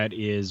think that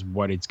is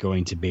what it's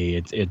going to be.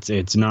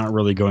 It's not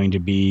really going to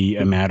be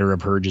a matter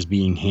of her just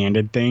being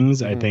handed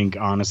things. Mm-hmm. I think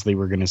honestly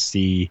we're going to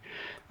see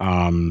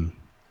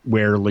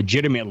where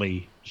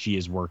legitimately she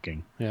is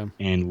working,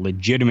 and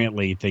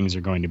legitimately things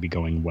are going to be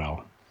going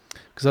well.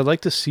 because I'd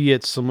like to see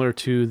it similar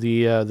to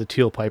the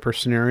Teal Piper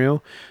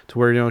scenario, to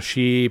where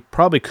she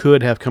probably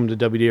could have come to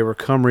WWE or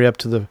come right up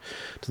to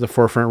the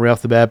forefront right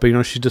off the bat,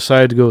 but she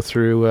decided to go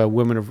through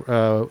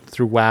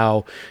through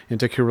WoW and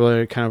to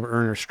really kind of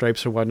earn her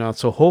stripes or whatnot.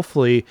 So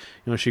hopefully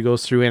she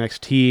goes through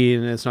NXT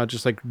and it's not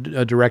just like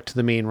a direct to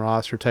the main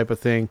roster type of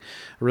thing.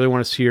 I really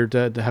want to see her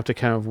to have to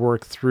kind of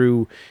work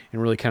through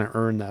and really kind of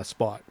earn that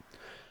spot.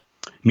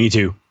 Me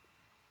too.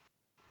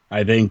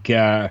 I think,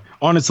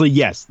 honestly,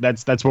 yes,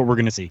 that's what we're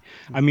going to see.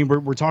 I mean,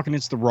 we're talking,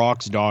 it's The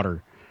Rock's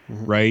daughter,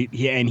 right?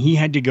 And he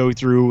had to go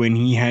through and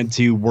he had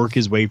to work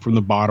his way from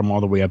the bottom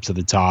all the way up to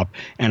the top.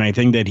 And I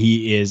think that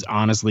he is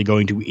honestly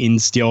going to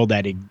instill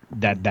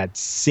that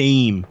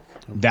same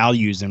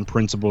values and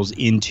principles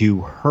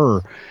into her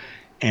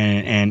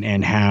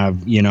and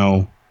have,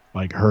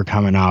 like her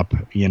coming up,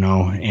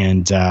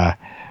 and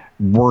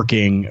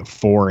working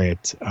for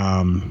it.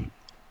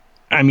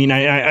 I mean,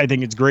 I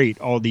think it's great.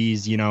 All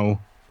these,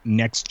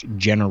 next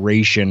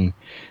generation,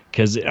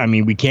 because I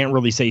mean, we can't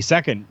really say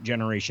second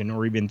generation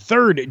or even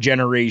third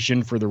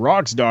generation for The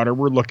Rock's daughter.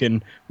 We're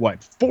looking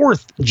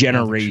fourth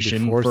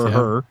generation for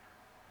her,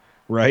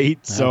 right?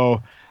 Yeah.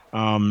 So,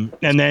 and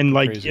then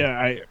crazy.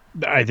 I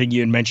think you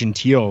had mentioned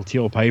Teal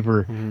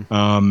Piper,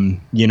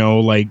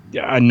 like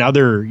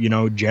another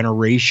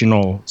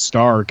generational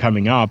star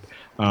coming up,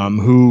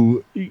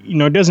 who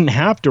doesn't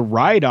have to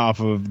ride off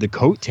of the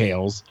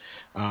coattails,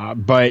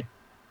 but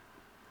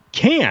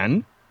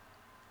can.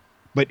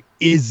 But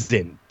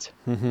isn't,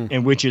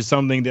 and which is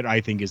something that I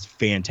think is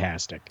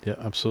fantastic. Yeah,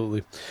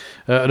 absolutely.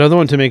 Another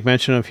one to make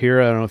mention of here,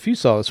 I don't know if you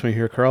saw this one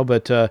here, Carl,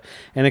 but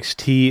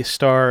NXT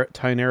star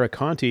Taynara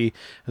Conti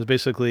has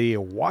basically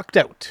walked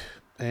out.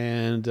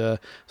 And so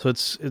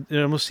it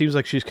almost seems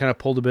like she's kind of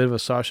pulled a bit of a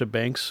Sasha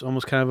Banks,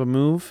 almost kind of a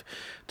move,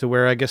 to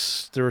where I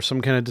guess there was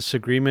some kind of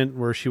disagreement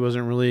where she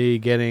wasn't really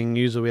getting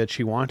used the way that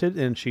she wanted,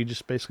 and she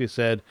just basically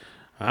said,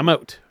 "I'm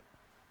out."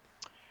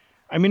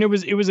 I mean, it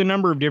was a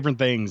number of different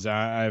things.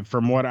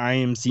 From what I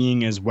am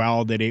seeing as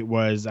well, that it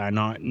was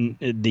not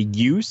the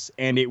use,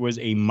 and it was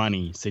a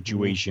money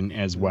situation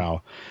as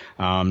well.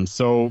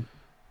 So,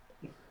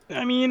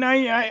 I mean,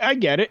 I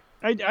get it.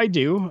 I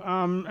do.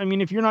 I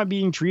mean, if you're not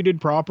being treated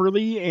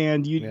properly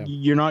and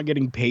you're not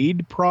getting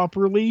paid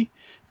properly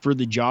for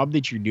the job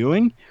that you're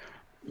doing,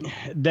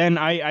 then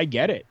I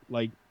get it.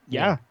 Like,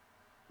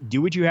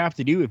 do what you have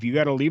to do. If you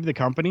got to leave the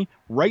company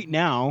right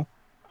now,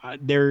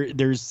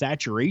 there's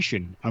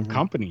saturation of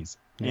companies,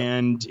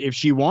 and if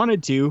she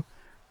wanted to,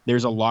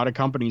 there's a lot of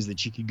companies that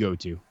she could go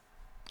to.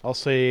 I'll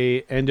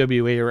say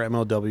NWA or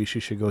MLW she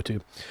should go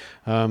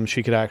to.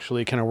 She could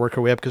actually kind of work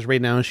her way up, because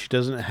right now she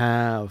doesn't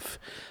have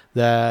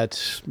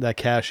that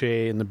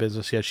cachet in the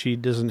business yet. She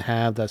doesn't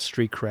have that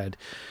street cred.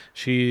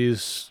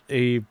 She's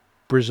a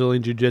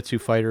Brazilian Jiu-Jitsu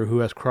fighter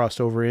who has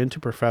crossed over into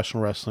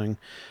professional wrestling,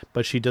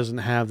 but she doesn't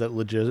have that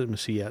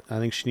legitimacy yet. I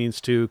think she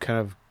needs to kind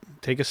of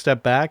take a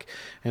step back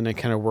and then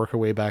kind of work her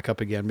way back up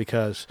again,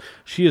 because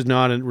she is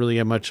not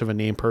really much of a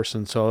name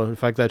person. So the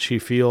fact that she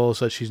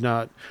feels that she's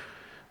not,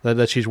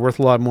 that she's worth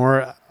a lot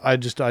more, I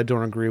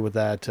don't agree with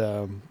that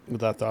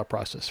thought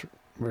process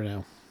right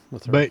now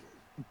with her. But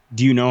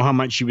do you know how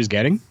much she was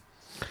getting?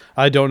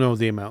 I don't know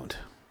the amount.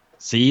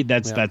 See,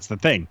 that's the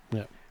thing.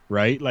 Yeah.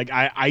 Right? Like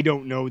I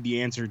don't know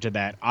the answer to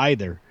that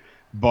either.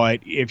 But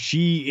if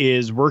she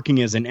is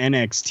working as an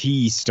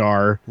NXT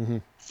star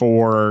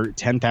for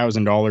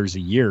 $10,000 a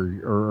year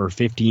or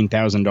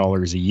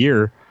 $15,000 a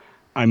year,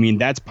 I mean,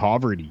 that's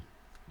poverty.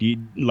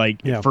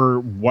 For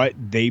what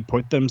they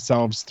put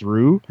themselves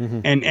through.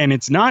 And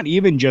it's not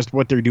even just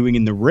what they're doing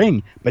in the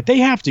ring, but they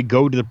have to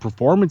go to the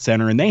performance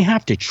center and they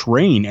have to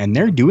train, and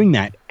they're doing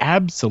that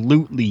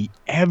absolutely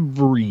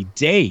every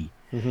day.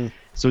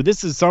 So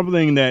this is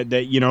something that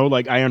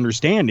I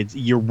understand.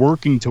 You're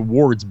working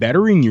towards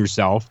bettering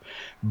yourself,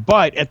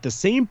 but at the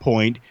same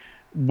point,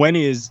 when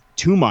is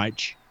too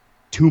much?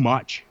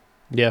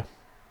 Yeah.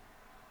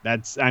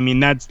 That's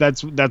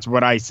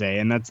what I say,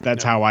 and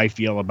that's how I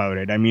feel about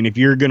it. I mean, if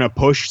you're gonna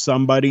push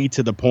somebody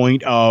to the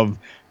point of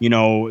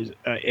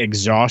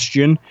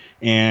exhaustion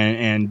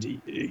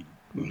and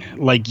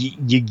like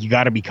you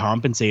got to be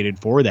compensated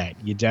for that.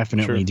 You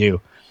definitely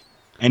do.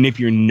 And if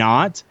you're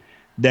not,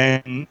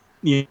 then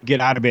you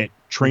get out of it.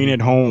 Train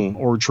at home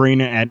or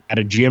train at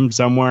a gym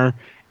somewhere,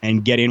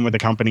 and get in with a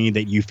company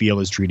that you feel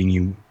is treating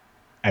you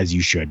as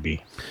you should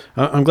be.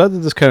 I'm glad that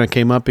this kind of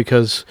came up,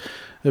 because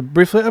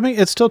briefly, I mean,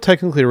 it's still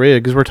technically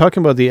rated, because we're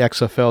talking about the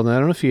XFL. And I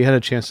don't know if you had a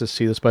chance to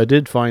see this, but I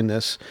did find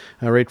this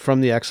right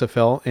from the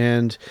XFL,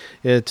 and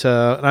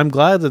I'm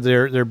glad that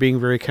they're being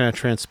very kind of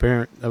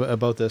transparent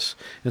about this.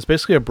 It's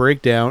basically a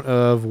breakdown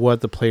of what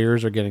the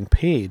players are getting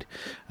paid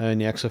in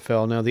the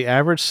XFL. Now, the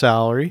average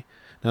salary.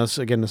 Now, this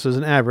is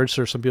an average. So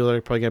there's some people that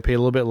are probably going to pay a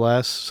little bit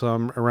less,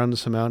 some around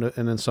this amount,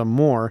 and then some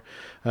more.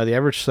 The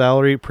average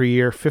salary per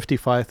year,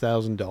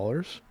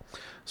 $55,000.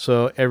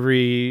 So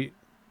every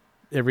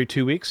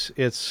 2 weeks,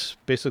 it's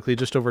basically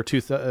just over a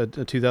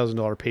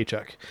 $2,000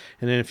 paycheck.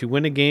 And then if you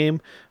win a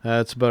game,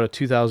 it's about a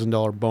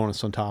 $2,000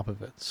 bonus on top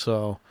of it.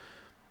 So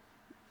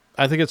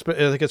I think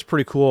it's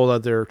pretty cool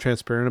that they're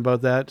transparent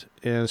about that,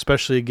 and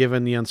especially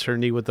given the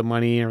uncertainty with the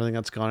money and everything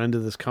that's gone into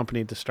this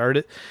company to start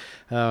it.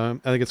 I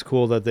think it's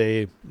cool that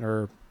they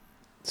are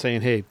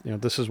saying, "Hey,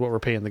 this is what we're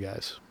paying the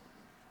guys."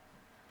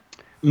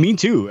 Me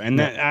too, and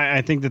that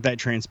I think that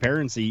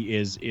transparency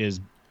is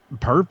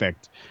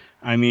perfect.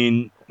 I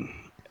mean,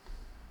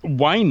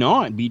 why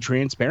not be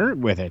transparent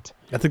with it?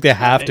 I think they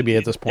have to be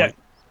at this point.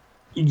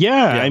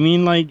 Yeah. I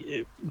mean, like,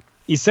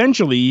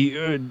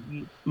 essentially,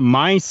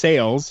 my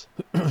sales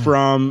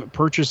from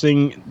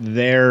purchasing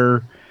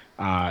their,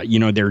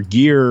 their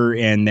gear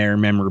and their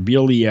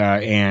memorabilia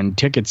and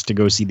tickets to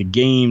go see the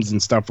games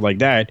and stuff like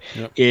that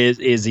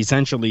is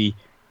essentially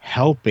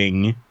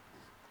helping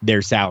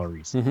their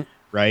salaries,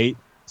 right?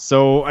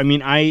 So, I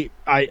mean, I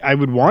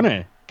would want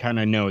to kind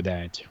of know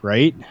that,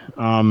 right?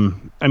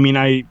 I mean,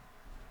 I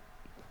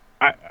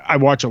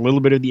watch a little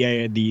bit of the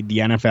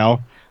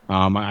NFL.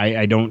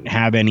 I don't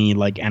have any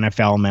like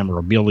NFL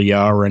memorabilia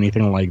or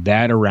anything like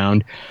that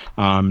around.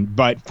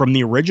 But from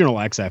the original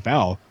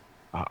XFL,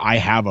 I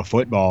have a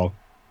football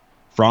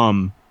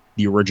from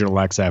the original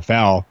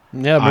XFL.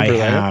 Yeah, I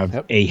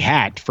have a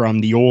hat from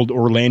the old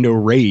Orlando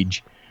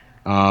Rage.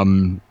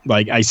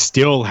 Like, I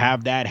still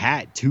have that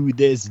hat to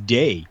this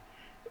day.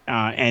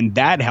 And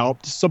that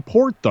helped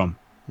support them.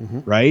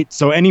 Right.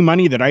 So any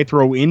money that I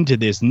throw into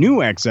this new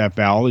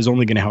XFL is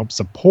only going to help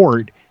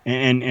support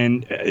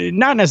and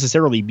not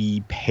necessarily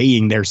be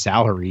paying their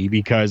salary,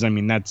 because I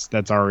mean, that's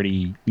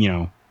already,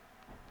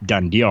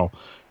 done deal.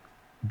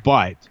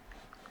 But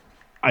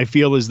I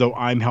feel as though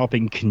I'm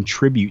helping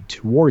contribute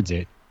towards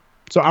it.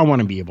 So I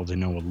want to be able to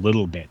know a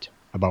little bit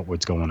about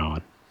what's going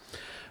on.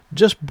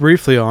 Just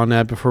briefly on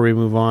that before we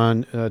move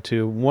on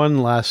to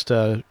one last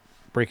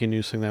breaking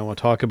news thing that I want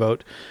to talk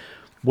about.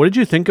 What did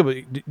you think of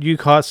it? You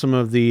caught some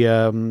of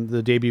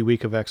the debut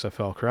week of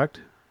XFL,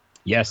 correct?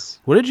 Yes.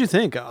 What did you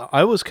think?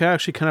 I was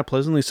actually kind of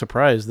pleasantly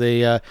surprised.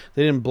 They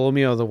didn't blow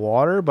me out of the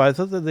water, but I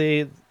thought that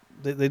they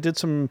did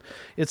some.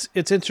 It's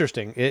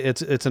interesting.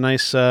 It's a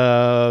nice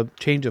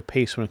change of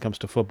pace when it comes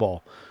to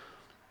football.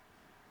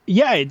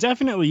 Yeah, it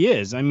definitely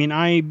is. I mean,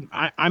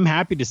 I'm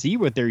happy to see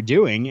what they're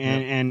doing,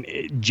 and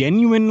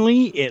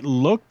genuinely, it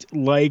looked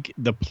like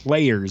the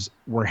players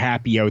were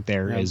happy out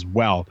there as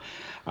well.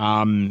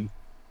 I'm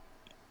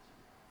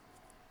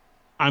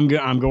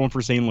going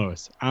for St.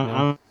 Louis.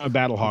 I'm a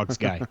Battlehawks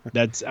guy.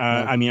 That's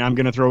I mean, I'm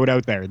going to throw it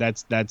out there.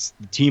 That's the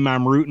team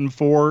I'm rooting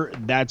for.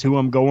 That's who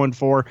I'm going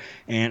for.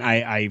 And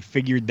I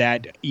figured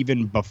that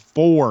even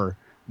before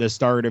the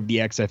start of the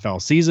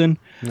XFL season.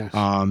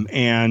 Nice.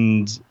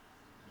 And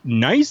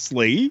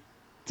nicely,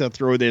 to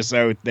throw this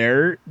out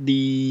there,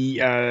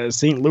 the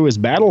St. Louis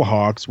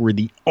Battlehawks were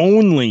the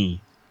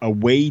only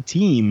away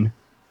team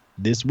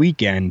this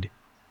weekend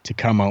to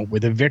come out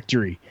with a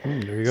victory.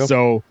 There you go.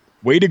 So,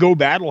 way to go,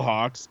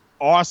 Battlehawks.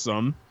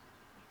 Awesome.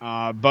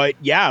 But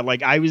yeah,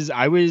 like I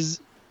was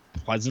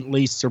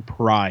pleasantly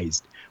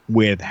surprised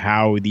with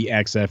how the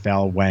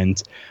XFL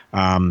went.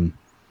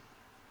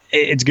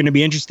 It's going to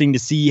be interesting to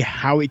see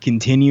how it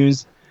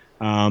continues.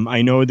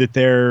 I know that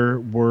there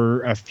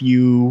were a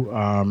few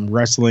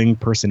wrestling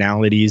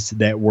personalities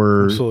that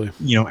were,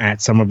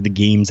 at some of the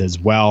games as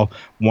well.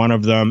 One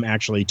of them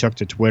actually took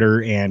to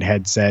Twitter and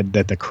had said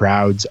that the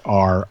crowds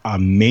are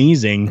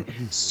amazing,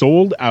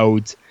 sold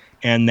out,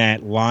 and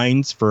that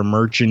lines for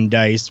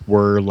merchandise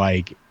were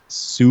like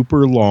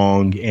super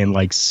long and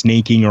like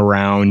snaking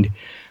around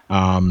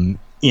in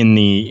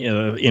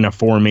a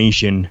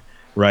formation,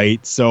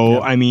 right?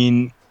 So, I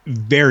mean,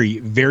 very,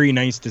 very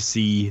nice to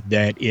see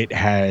that it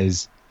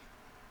has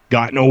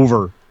gotten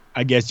over,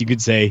 I guess you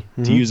could say,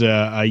 to use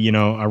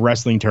a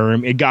wrestling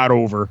term. It got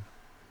over,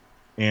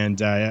 and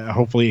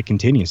hopefully it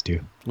continues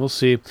to. We'll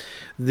see.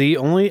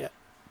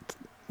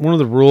 One of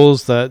the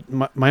rules that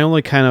my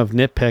only kind of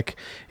nitpick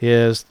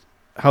is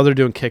how they're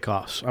doing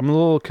kickoffs. I'm a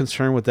little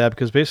concerned with that,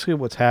 because basically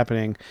what's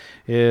happening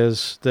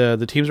is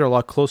the teams are a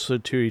lot closer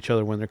to each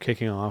other when they're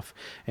kicking off,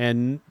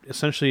 and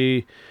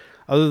essentially,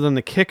 other than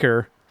the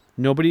kicker,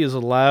 nobody is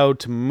allowed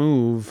to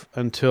move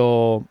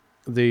until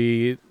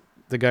the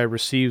guy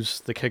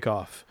receives the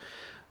kickoff.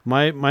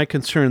 My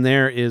concern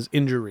there is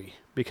injury,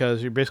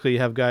 because you basically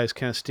have guys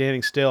kind of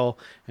standing still,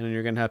 and then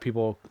you're going to have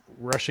people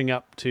rushing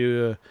up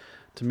to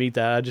meet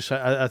that.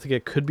 I think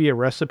it could be a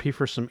recipe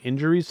for some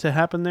injuries to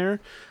happen there,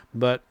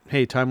 but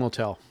hey, time will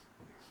tell.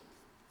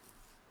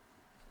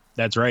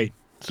 That's right.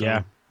 So.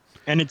 Yeah,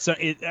 and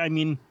I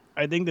mean,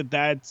 I think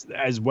that's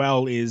as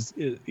well is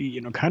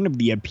kind of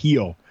the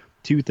appeal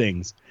to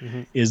things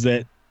is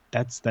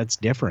that's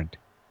different.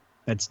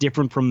 That's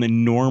different from the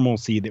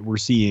normalcy that we're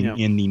seeing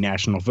in the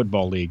National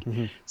Football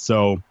League.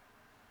 So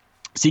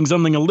seeing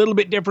something a little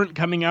bit different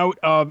coming out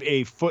of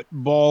a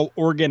football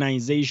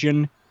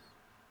organization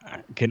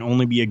can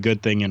only be a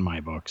good thing in my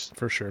books.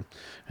 For sure.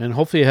 And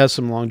hopefully it has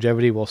some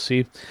longevity. We'll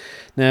see.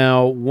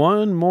 Now,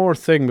 one more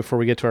thing before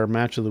we get to our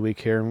match of the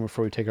week here and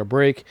before we take our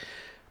break.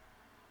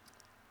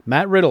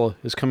 Matt Riddle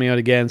is coming out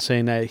again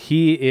saying that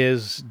he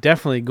is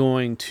definitely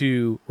going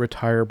to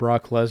retire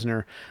Brock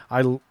Lesnar.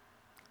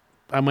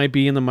 I might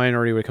be in the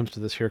minority when it comes to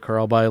this here,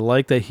 Carl, but I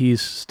like that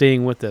he's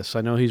staying with this.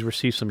 I know he's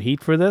received some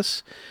heat for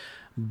this,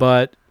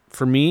 but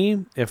for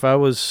me, if I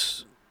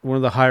was one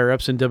of the higher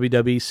ups in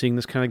WWE seeing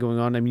this kind of going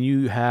on, I mean,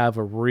 you have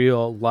a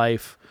real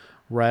life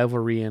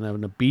rivalry and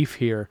a beef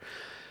here.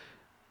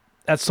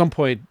 At some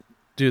point,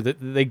 dude,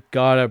 they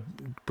gotta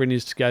bring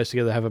these guys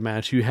together to have a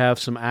match. You have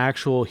some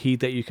actual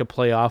heat that you could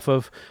play off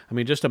of. I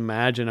mean, just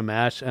imagine an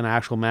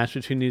actual match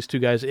between these two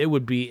guys. It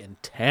would be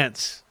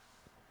intense.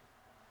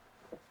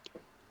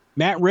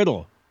 Matt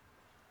Riddle,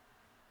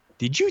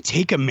 did you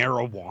take a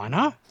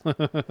marijuana?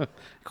 Of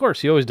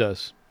course, he always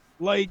does.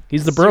 Like,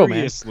 he's the bro,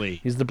 seriously, man.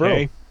 He's the bro.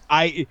 Okay?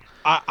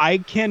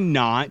 I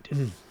cannot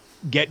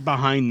get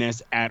behind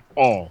this at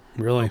all.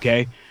 Really?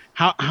 Okay.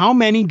 How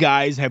many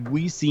guys have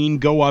we seen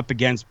go up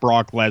against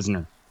Brock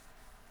Lesnar?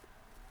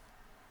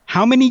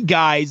 How many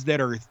guys that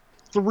are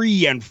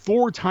 3 and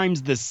 4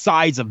 times the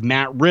size of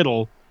Matt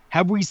Riddle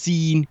have we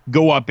seen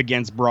go up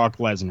against Brock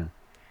Lesnar?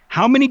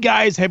 How many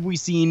guys have we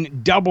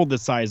seen double the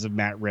size of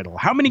Matt Riddle?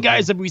 How many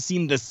guys have we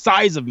seen the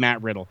size of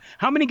Matt Riddle?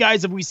 How many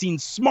guys have we seen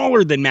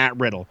smaller than Matt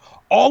Riddle?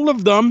 All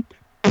of them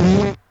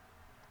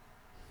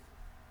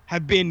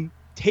have been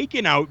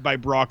taken out by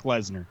Brock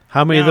Lesnar.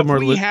 How many now, of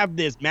them we have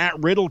this Matt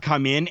Riddle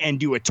come in and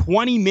do a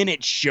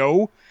 20-minute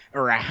show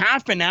or a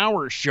half an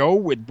hour show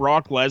with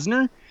Brock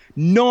Lesnar?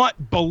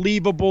 Not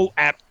believable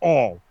at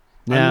all.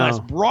 No. Unless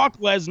Brock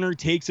Lesnar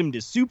takes him to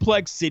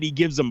Suplex City,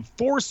 gives him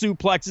 4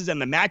 suplexes,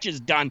 and the match is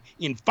done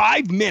in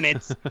 5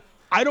 minutes.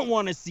 I don't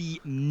want to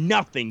see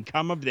nothing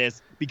come of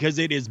this because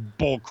it is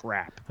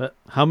bullcrap.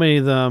 How many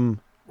of them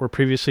were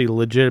previously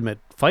legitimate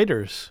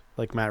fighters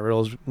like Matt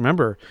Riddle's?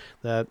 Remember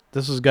that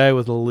this is a guy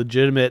with a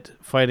legitimate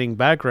fighting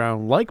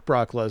background like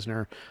Brock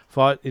Lesnar,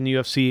 fought in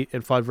UFC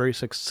and fought very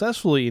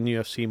successfully in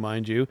UFC,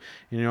 mind you.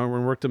 You know,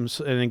 and worked him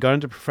and then got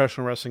into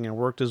professional wrestling and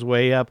worked his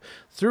way up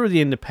through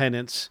the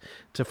independents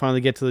to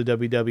finally get to the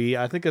WWE.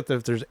 I think that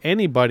if there's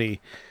anybody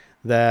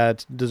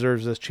that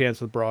deserves this chance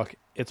with Brock,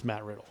 it's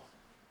Matt Riddle.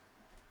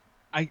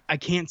 I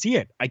can't see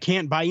it. I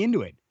can't buy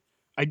into it.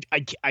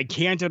 I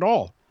can't at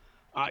all.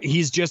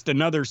 He's just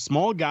another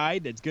small guy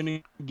that's going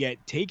to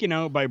get taken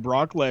out by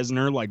Brock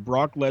Lesnar like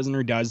Brock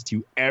Lesnar does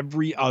to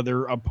every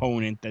other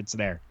opponent that's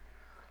there.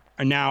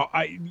 And now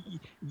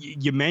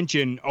you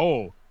mentioned,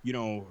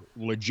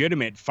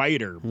 legitimate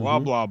fighter, blah,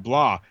 blah,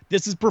 blah.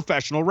 This is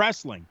professional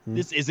wrestling.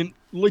 This isn't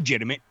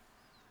legitimate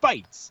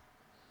fights.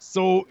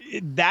 So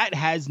that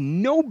has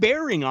no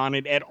bearing on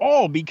it at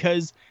all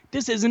because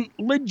this isn't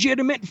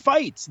legitimate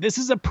fights. This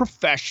is a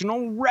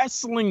professional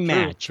wrestling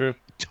match. True.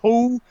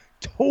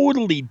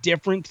 Totally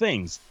different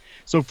things.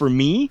 So for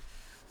me,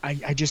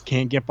 I just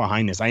can't get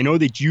behind this. I know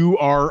that you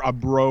are a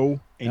bro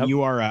and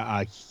you are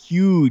a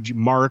huge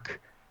mark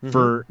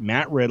for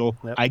Matt Riddle.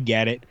 Yep. I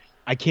get it.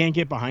 I can't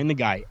get behind the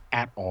guy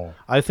at all.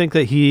 I think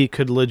that he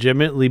could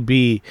legitimately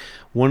be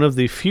one of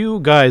the few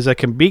guys that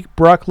can beat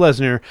Brock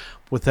Lesnar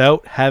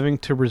without having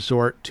to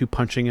resort to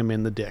punching him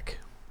in the dick.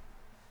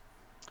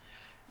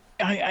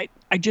 I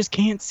just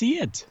can't see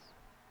it.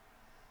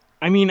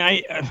 I mean,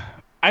 I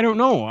don't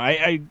know.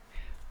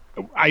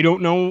 I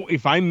don't know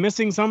if I'm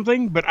missing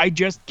something, but I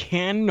just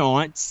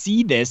cannot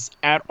see this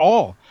at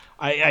all.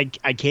 I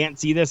can't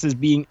see this as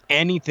being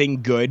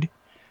anything good.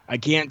 I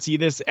can't see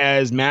this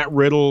as Matt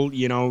Riddle,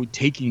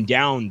 taking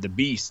down the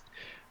beast,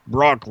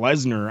 Brock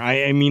Lesnar.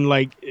 I mean,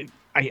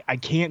 I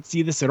can't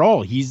see this at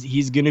all.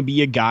 He's going to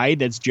be a guy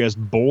that's just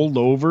bowled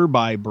over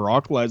by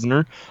Brock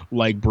Lesnar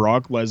like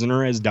Brock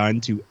Lesnar has done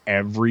to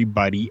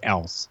everybody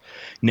else.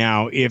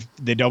 Now, if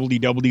the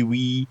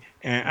WWE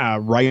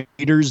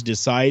writers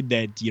decide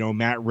that,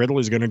 Matt Riddle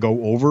is going to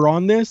go over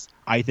on this,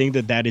 I think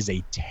that is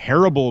a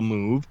terrible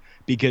move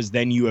because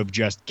then you have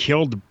just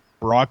killed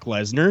Brock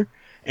Lesnar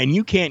and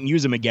you can't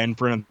use him again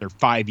for another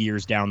 5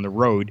 years down the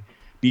road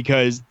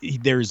because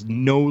there's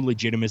no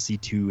legitimacy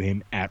to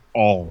him at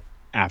all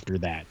after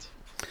that.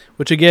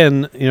 Which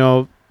again,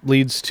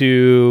 leads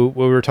to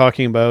what we were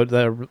talking about,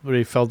 that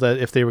they felt that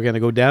if they were going to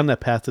go down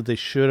that path, that they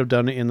should have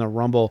done it in the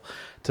Rumble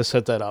to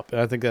set that up. And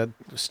I think that's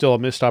still a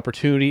missed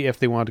opportunity if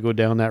they wanted to go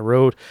down that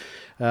road.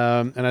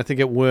 And I think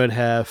it would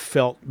have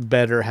felt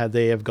better had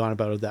they have gone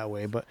about it that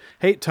way. But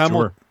hey, time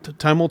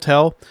will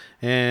tell.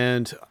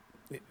 And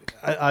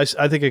I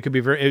think it could be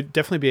it'd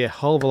definitely be a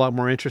hell of a lot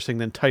more interesting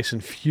than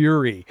Tyson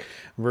Fury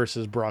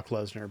versus Brock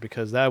Lesnar,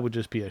 because that would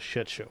just be a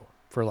shit show,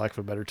 for lack of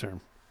a better term.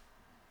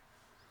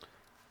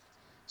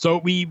 So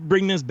we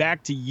bring this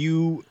back to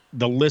you,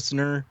 the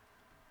listener.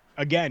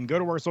 Again, go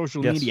to our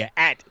social media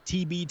at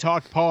TB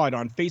Talk Pod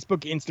on Facebook,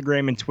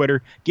 Instagram, and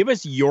Twitter. Give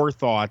us your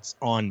thoughts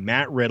on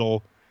Matt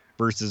Riddle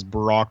versus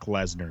Brock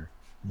Lesnar.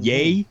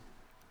 Yay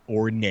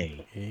or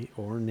nay? Yay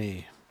or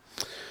nay.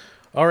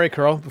 All right,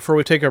 Carl, before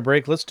we take our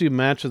break, let's do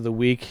match of the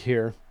week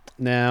here.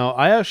 Now,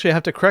 I actually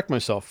have to correct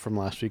myself from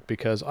last week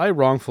because I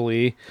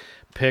wrongfully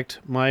picked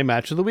my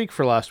match of the week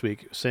for last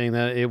week, saying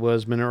that it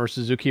was Minoru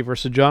Suzuki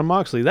versus Jon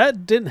Moxley.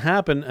 That didn't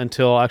happen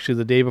until actually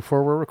the day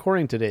before we're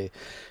recording today.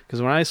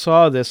 Because when I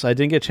saw this, I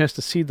didn't get a chance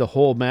to see the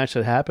whole match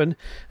that happened.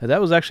 And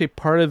that was actually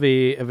part of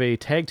a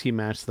tag team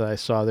match that I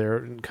saw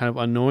there, kind of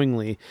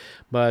unknowingly.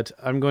 But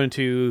I'm going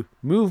to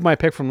move my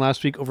pick from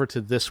last week over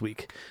to this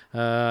week.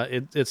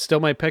 It's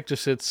still my pick,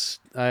 just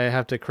I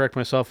have to correct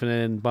myself and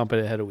then bump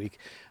it ahead a week.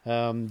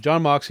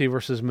 Jon Moxley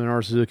versus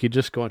Minoru Suzuki.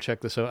 Just go and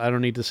check this out. I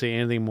don't need to say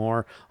anything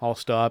more. I'll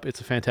stop. It's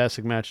a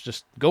fantastic match.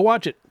 Just go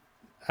watch it.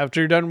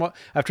 After you're done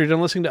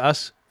listening to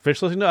us,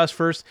 finish listening to us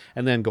first,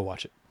 and then go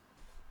watch it.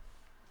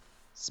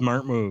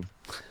 Smart move.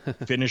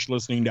 Finish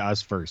listening to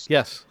us first.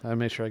 Yes, I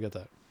made sure I got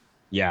that.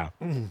 Yeah.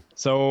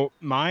 So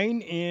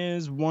mine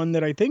is one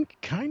that I think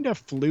kind of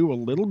flew a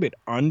little bit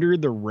under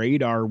the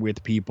radar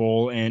with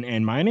people,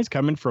 and mine is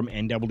coming from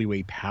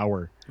NWA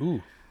Power.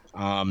 Ooh.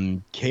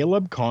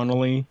 Caleb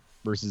Connolly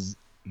versus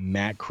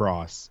Matt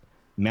Cross.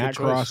 Matt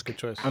Cross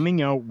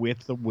coming out with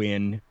the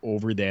win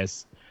over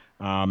this.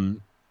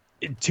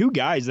 Two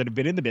guys that have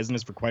been in the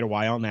business for quite a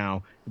while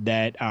now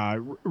that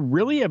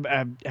really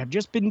have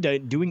just been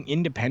doing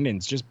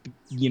independence, just,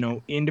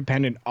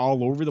 independent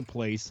all over the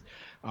place.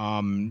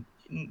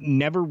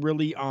 Never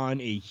really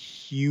on a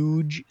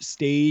huge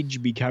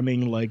stage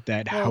becoming like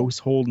that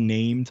household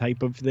name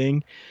type of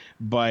thing,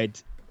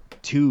 but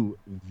two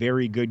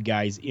very good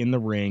guys in the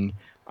ring.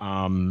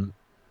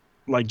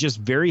 Just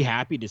very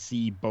happy to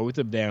see both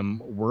of them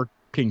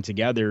working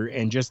together,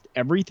 and just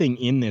everything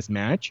in this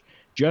match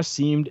just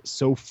seemed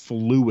so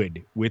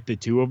fluid with the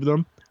two of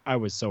them. I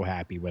was so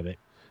happy with it.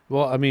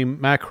 Well, I mean,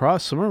 Matt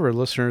Cross, some of our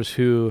listeners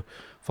who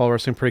follow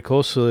wrestling pretty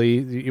closely,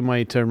 you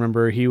might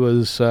remember he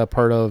was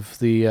part of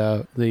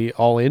the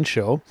All In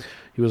show.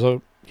 He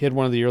had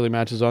one of the early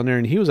matches on there,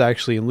 and he was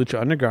actually in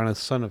Lucha Underground as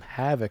Son of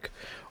Havoc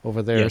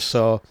over there. Yes.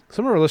 So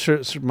some of our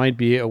listeners might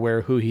be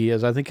aware who he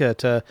is. I think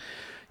that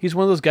he's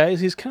one of those guys.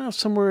 He's kind of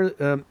somewhere.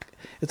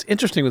 It's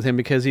interesting with him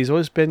because he's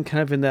always been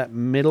kind of in that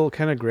middle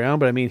kind of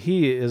ground. But I mean,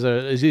 he's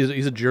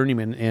a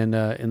journeyman in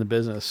the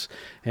business,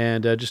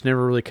 and just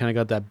never really kind of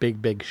got that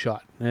big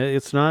shot.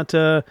 It's not.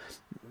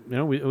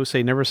 We always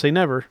say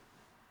never.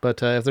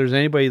 But if there's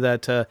anybody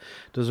that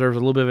deserves a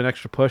little bit of an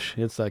extra push,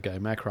 it's that guy,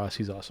 Matt Cross.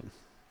 He's awesome.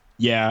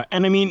 Yeah,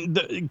 and I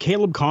mean,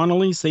 Caleb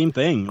Connolly, same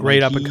thing.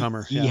 Great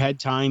up-and-comer. He had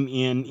time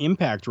in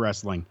Impact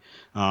Wrestling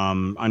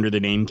under the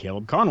name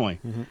Caleb Connolly.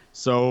 Mm-hmm.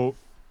 So,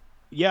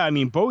 yeah, I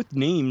mean, both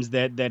names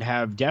that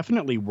have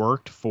definitely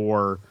worked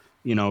for,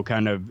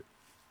 kind of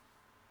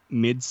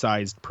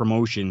mid-sized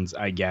promotions,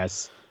 I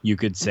guess you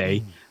could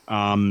say.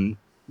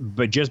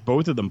 But just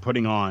both of them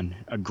putting on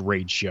a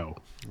great show.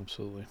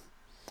 Absolutely.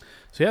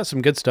 So, yeah,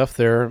 some good stuff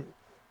there.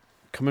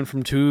 Coming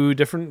from two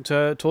different,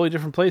 totally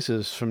different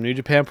places, from New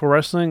Japan Pro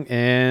Wrestling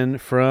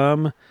and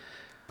from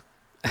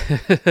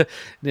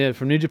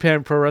New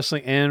Japan Pro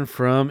Wrestling and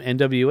from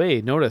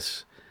NWA.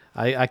 Notice,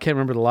 I can't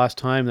remember the last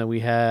time that we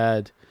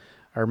had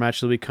our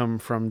match that we come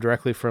from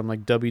directly from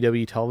like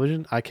WWE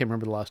television. I can't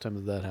remember the last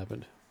time that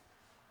happened.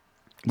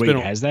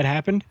 Has that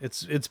happened?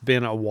 It's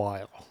been a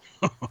while.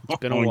 It's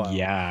been a while.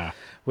 Yeah.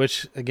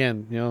 Which,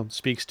 again,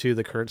 speaks to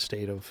the current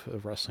state of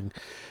wrestling.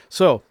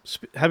 So,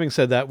 having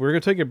said that, we're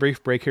going to take a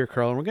brief break here,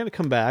 Carl, and we're going to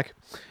come back,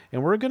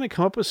 and we're going to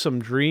come up with some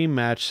dream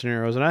match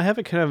scenarios. And I have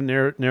it kind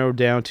of narrowed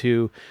down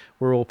to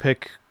where we'll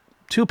pick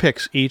 2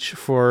 picks each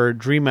for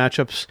dream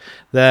matchups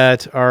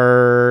that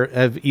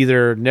have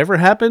either never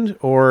happened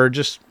or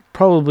just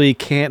probably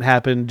can't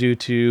happen due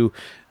to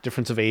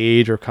difference of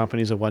age or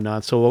companies and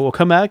whatnot. So we'll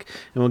come back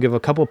and we'll give a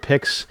couple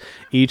picks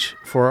each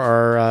for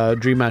our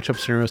dream matchup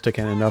scenarios to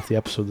kind of end off the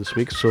episode this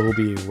week. So we'll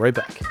be right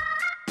back.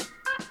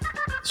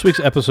 This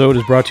week's episode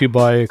is brought to you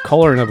by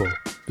Collar & Elbow.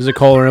 Visit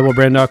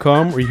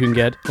collarandelbowbrand.com where you can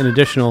get an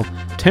additional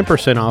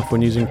 10% off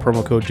when using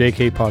promo code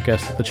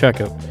JKPodcast at the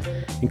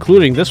checkout,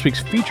 including this week's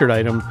featured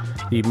item,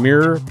 the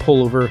Mirror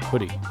Pullover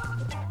Hoodie.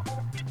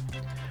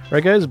 All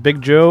right, guys,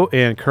 Big Joe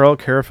and Carl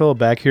Carafil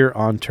back here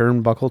on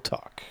Turnbuckle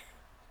Talk.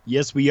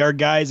 Yes, we are,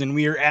 guys, and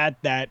we are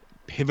at that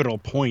pivotal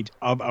point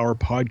of our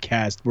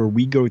podcast where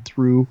we go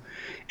through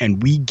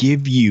and we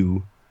give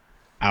you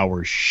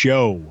our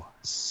show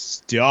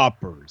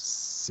stoppers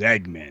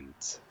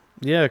segment.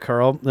 Yeah,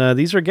 Carl,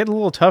 these are getting a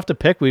little tough to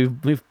pick.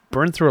 We've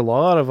burned through a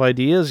lot of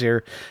ideas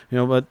here,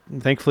 but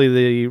thankfully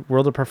the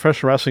world of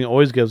professional wrestling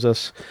always gives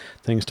us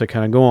things to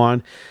kind of go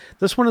on.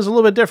 This one is a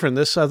little bit different.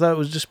 This, I thought,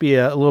 would just be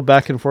a little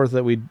back and forth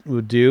that we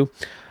would do.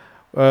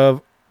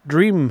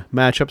 Dream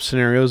matchup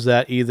scenarios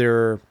that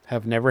either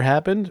have never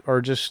happened or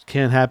just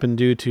can't happen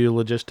due to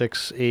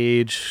logistics,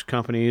 age,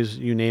 companies,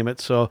 you name it.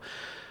 So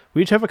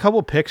we each have a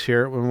couple picks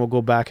here, and we'll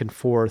go back and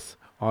forth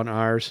on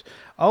ours.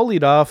 I'll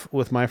lead off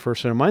with my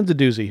first one. Mine's a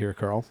doozy here,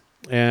 Carl.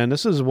 And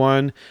this is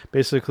one,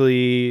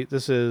 basically,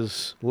 this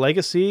is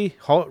Legacy,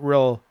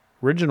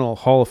 original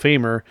Hall of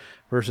Famer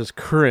versus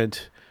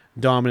current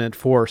dominant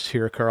force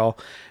here, Carl.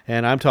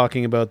 And I'm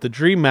talking about the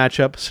dream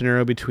matchup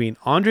scenario between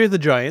Andre the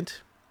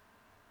Giant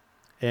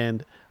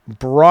and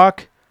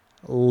Brock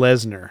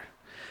Lesnar.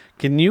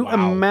 Can you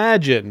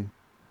imagine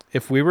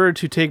if we were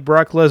to take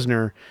Brock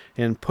Lesnar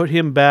and put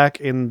him back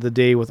in the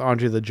day with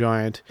Andre the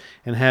Giant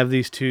and have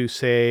these two,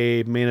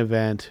 say, main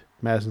event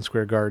Madison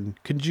Square Garden,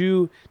 could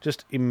you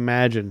just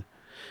imagine,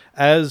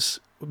 as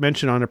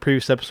mentioned on a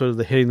previous episode of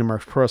the Hitting the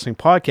Marks Pro Wrestling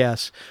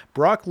podcast,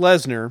 Brock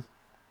Lesnar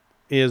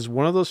is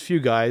one of those few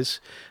guys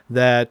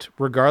that,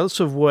 regardless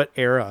of what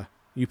era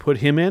you put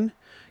him in,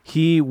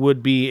 he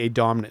would be a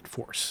dominant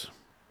force.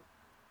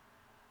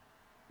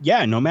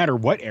 Yeah, no matter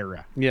what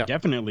era. Yeah.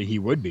 Definitely he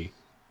would be.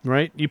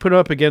 Right? You put him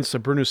up against a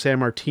Bruno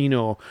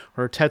Sammartino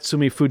or a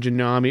Tatsumi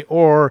Fujinami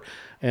or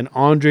an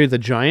Andre the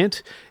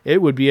Giant,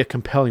 it would be a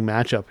compelling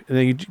matchup. And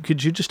then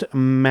could you just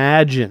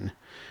imagine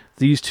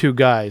these two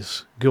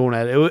guys going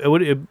at it? It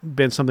would have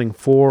been something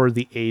for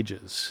the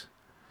ages.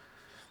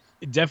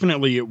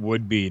 Definitely it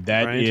would be.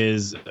 That Right.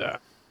 is,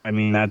 I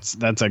mean,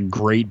 that's a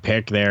great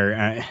pick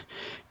there.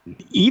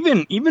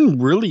 Even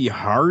really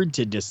hard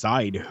to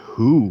decide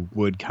who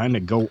would kind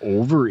of go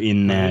over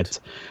in that.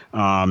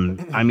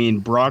 I mean,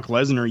 Brock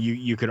Lesnar,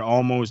 you could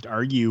almost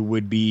argue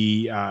would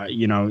be,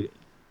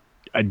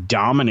 a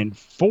dominant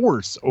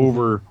force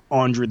over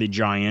Andre the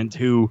Giant,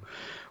 who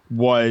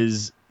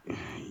was,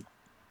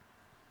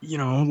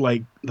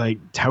 like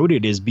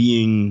touted as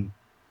being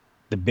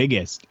the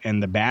biggest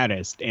and the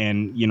baddest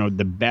and,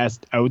 the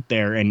best out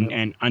there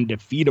and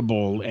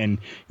undefeatable and,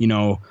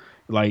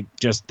 like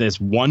just this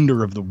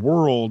wonder of the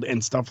world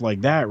and stuff like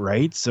that,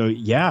 right? So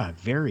yeah,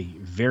 very,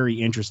 very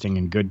interesting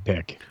and good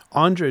pick.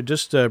 Andre,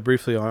 just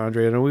briefly on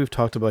Andre, I know we've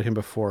talked about him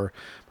before,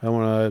 but I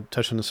want to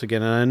touch on this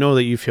again, and I know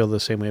that you feel the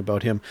same way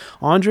about him.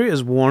 Andre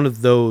is one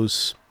of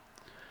those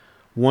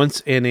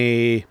once in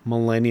a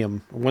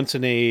millennium, once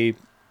in a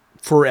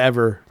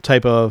forever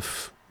type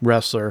of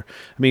wrestler.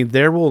 I mean,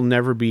 there will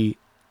never be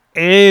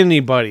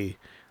anybody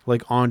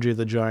like Andre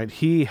the Giant.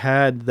 He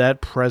had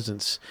that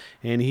presence,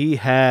 and he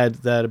had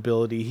that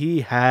ability.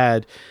 He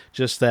had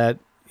just that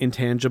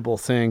intangible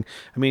thing.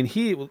 I mean,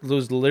 he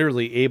was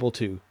literally able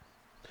to,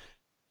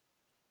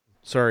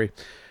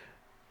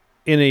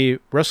 in a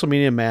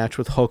WrestleMania match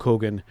with Hulk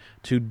Hogan,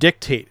 to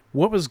dictate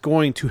what was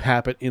going to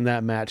happen in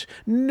that match.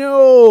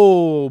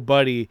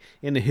 Nobody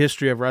in the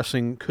history of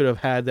wrestling could have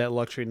had that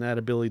luxury and that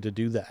ability to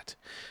do that.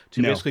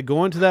 To basically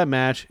go into that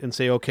match and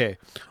say, okay,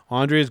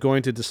 Andre is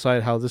going to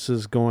decide how this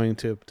is going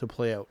to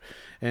play out.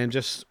 And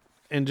just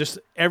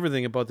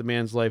everything about the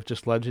man's life,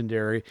 just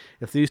legendary.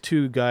 If these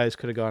two guys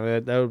could have gone at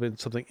it, that would have been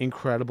something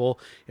incredible.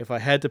 If I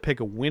had to pick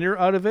a winner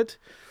out of it,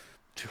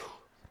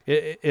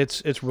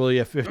 it's really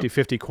a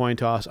 50-50 coin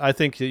toss. I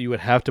think that you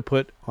would have to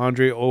put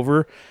Andre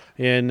over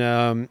in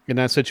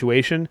that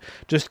situation,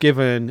 just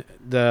given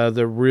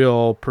the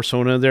real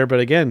persona there. But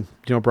again,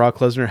 Brock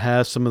Lesnar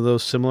has some of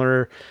those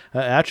similar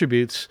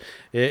attributes.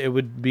 It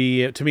would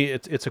be, to me,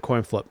 it's a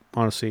coin flip,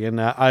 honestly,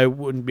 and I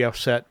wouldn't be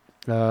upset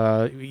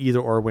either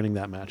or winning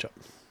that matchup.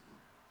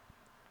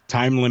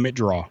 Time limit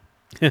draw.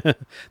 That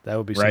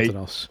would be right? something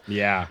else.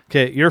 Yeah.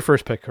 Okay, your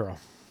first pick, Carl.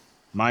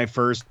 My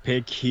first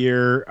pick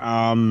here.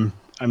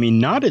 I mean,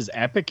 not as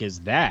epic as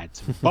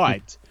that,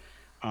 but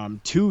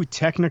two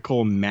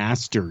technical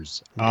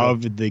masters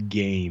of the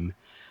game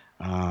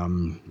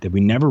that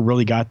we never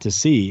really got to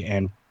see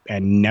and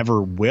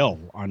never will,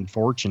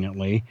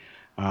 unfortunately.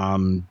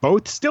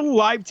 Both still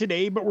alive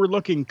today, but we're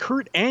looking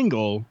Kurt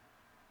Angle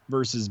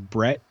versus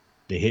Bret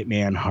the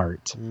Hitman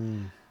Hart.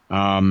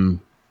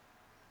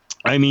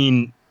 I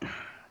mean,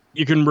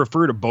 you can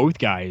refer to both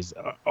guys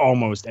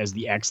almost as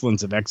the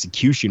excellence of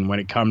execution when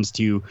it comes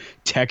to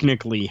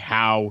technically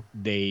how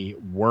they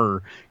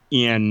were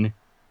in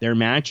their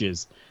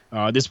matches.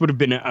 This would have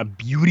been a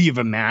beauty of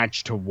a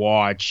match to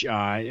watch,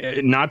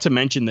 not to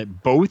mention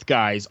that both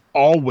guys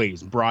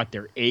always brought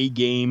their A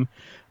game.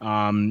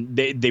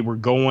 They were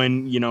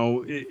going,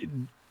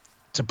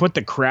 to put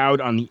the crowd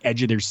on the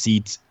edge of their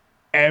seats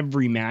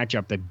every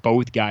matchup that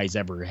both guys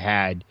ever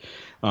had.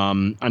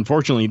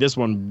 Unfortunately, this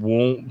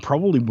one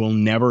probably will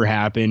never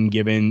happen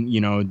given,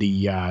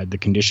 the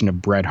condition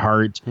of Bret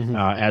Hart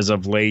as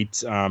of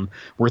late.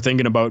 We're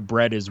thinking about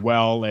Bret as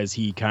well, as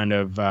he kind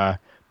of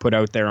put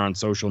out there on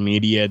social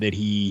media that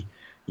he,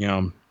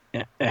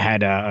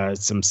 had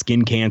some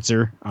skin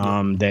cancer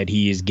that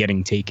he is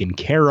getting taken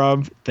care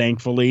of,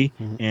 thankfully,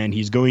 and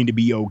he's going to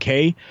be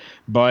okay.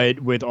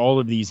 But with all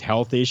of these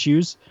health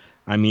issues,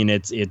 I mean,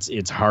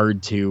 it's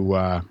hard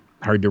to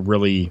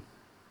really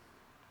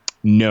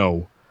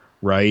know,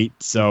 right?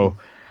 So,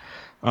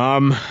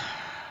 who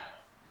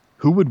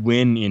would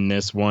win in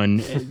this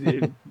one?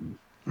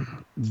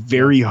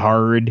 Very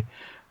hard.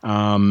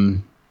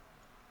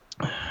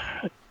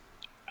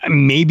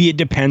 Maybe it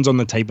depends on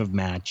the type of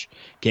match.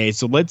 Okay,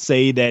 so let's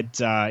say that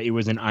it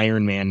was an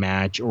Iron Man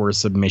match or a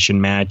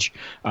submission match.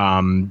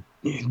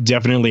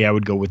 Definitely, I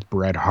would go with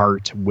Bret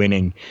Hart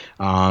winning.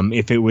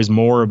 If it was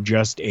more of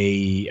just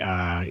a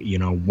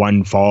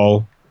one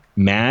fall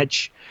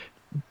match,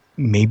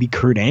 maybe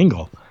Kurt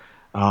Angle.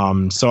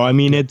 So I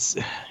mean, it's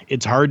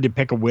hard to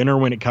pick a winner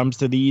when it comes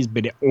to these,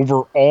 but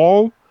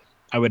overall,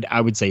 I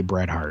would say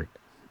Bret Hart.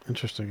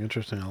 Interesting.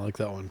 I like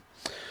that one.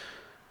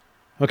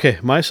 Okay,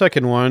 my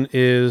second one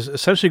is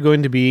essentially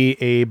going to be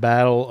a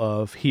battle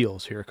of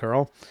heels here,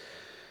 Carl.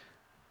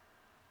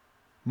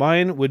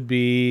 Mine would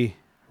be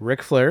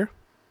Ric Flair,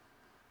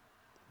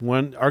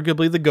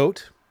 arguably the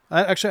GOAT.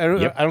 I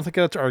don't think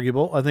that's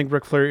arguable. I think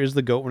Ric Flair is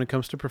the GOAT when it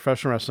comes to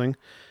professional wrestling.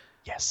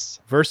 Yes.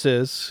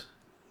 Versus,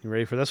 you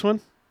ready for this one?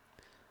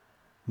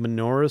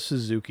 Minoru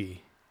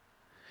Suzuki.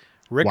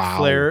 Ric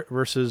Flair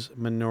versus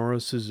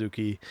Minoru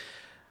Suzuki.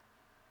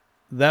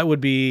 That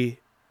would be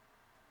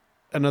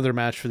another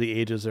match for the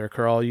ages there,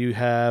 Carl. You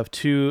have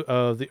two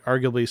of the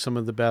arguably some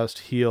of the best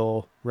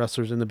heel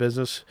wrestlers in the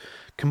business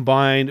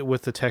combined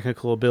with the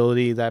technical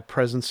ability, that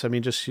presence. I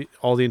mean, just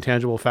all the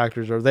intangible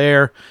factors are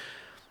there.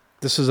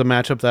 This is a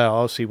matchup that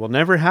obviously will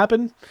never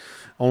happen.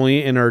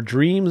 Only in our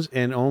dreams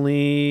and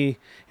only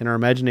in our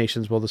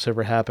imaginations will this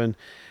ever happen.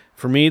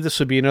 For me, this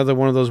would be another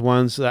one of those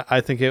ones that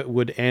I think it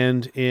would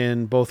end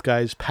in both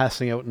guys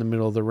passing out in the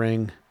middle of the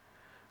ring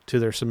to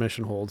their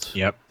submission holds.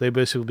 Yep. They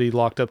basically would be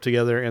locked up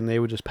together and they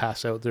would just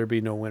pass out. There'd be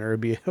no winner.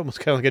 It'd be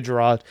almost kind of like a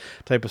draw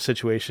type of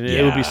situation.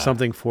 It would be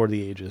something for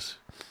the ages.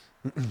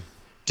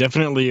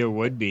 Definitely it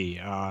would be.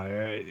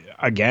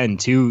 Again,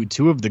 two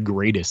of the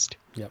greatest.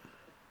 Yep.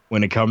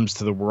 When it comes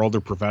to the world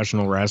of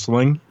professional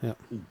wrestling. Yep.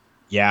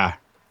 Yeah.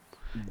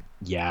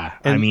 Yeah.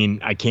 I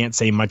mean, I can't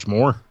say much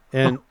more.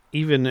 And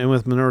even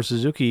with Minoru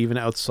Suzuki, even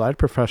outside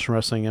professional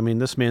wrestling, I mean,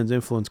 this man's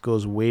influence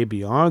goes way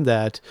beyond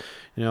that.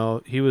 You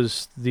know, he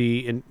was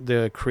the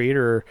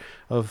creator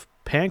of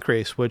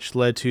Pancrase, which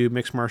led to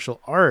mixed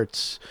martial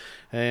arts,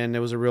 and it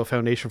was a real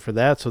foundation for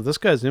that. So this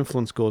guy's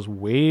influence goes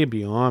way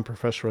beyond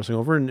professional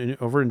wrestling.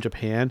 Over in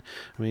Japan,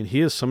 I mean,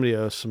 he is somebody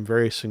of some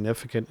very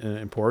significant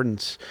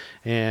importance.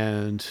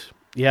 And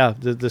yeah,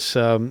 this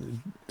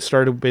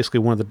started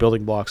basically one of the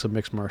building blocks of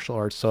mixed martial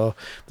arts. So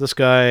this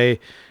guy,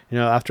 you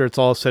know, after it's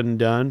all said and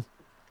done,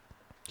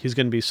 he's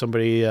going to be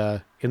somebody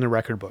in the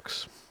record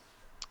books.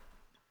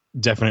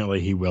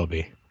 Definitely he will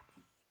be.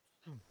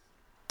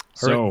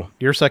 So, right,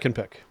 your second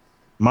pick.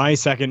 My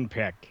second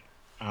pick.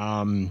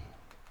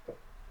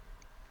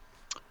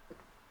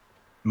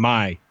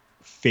 My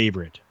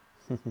favorite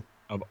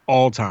of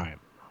all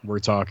time. We're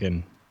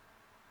talking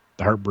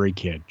the Heartbreak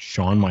Kid,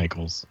 Shawn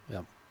Michaels.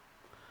 Yep.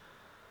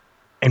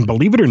 And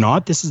believe it or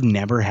not, this has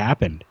never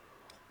happened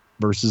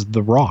versus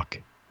The Rock.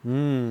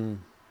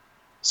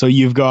 So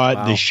you've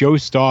got the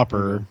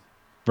showstopper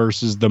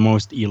versus the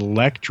most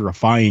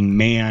electrifying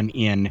man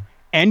in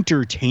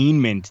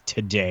entertainment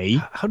today.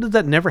 How did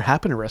that never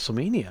happen at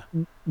WrestleMania?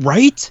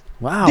 Right?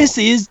 Wow. This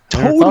is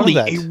totally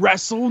a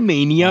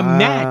WrestleMania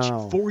match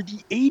for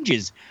the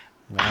ages.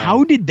 Wow.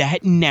 How did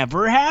that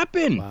never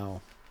happen?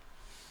 Wow.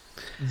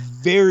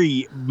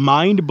 Very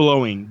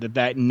mind-blowing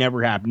that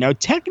never happened. Now,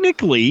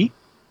 technically,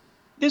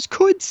 this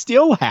could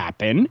still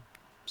happen.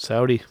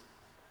 Saudi.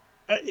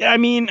 I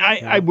mean,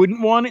 I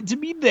wouldn't want it to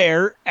be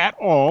there at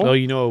all. Oh,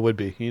 you know it would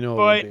be.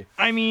 But,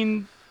 I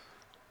mean,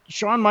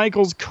 Shawn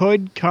Michaels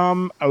could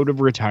come out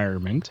of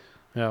retirement.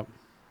 Yeah.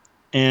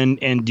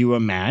 And do a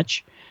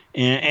match.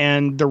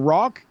 And The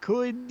Rock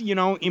could, you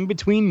know, in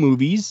between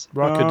movies.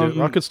 Rock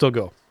could still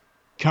go.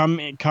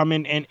 Come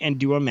in and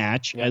do a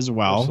match as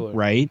well, absolutely.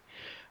 Right?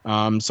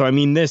 So, I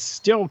mean, this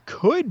still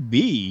could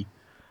be,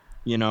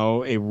 you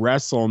know, a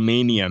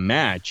WrestleMania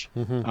match.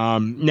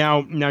 Mm-hmm.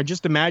 Now,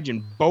 just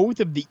imagine both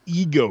of the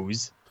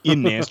egos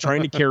in this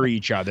trying to carry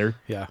each other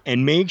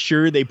and make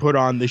sure they put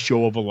on the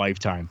show of a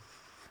lifetime.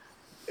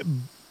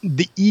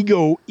 The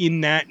ego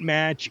in that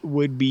match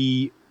would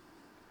be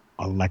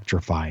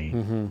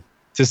electrifying,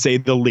 to say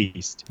the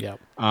least. Yeah.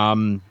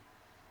 I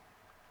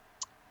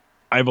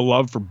have a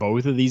love for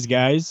both of these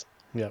guys.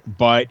 Yeah.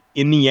 But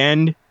in the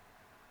end,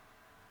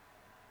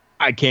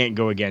 I can't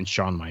go against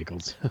Shawn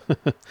Michaels.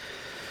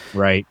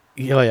 Right.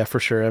 Yeah,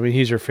 for sure. I mean,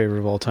 he's your favorite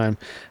of all time.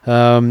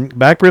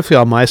 Back briefly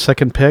on my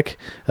second pick,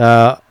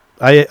 I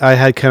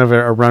had kind of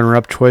a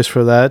runner-up choice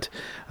for that.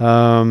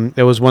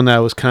 It was one that I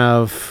was kind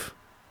of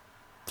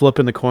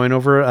flipping the coin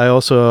over. I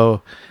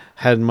also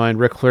had in mind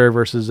Ric Flair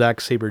versus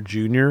Zack Sabre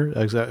Jr.,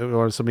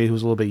 or somebody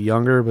who's a little bit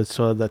younger, but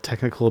still had that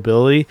technical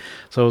ability.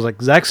 So it was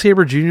like Zack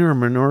Sabre Jr. or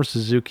Minoru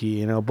Suzuki,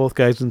 you know, both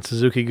guys in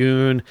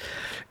Suzuki-gun.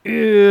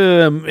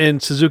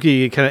 And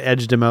Suzuki kind of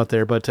edged him out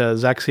there, but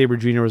Zack Sabre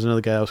Jr. was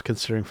another guy I was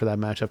considering for that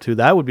matchup too.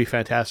 That would be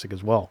fantastic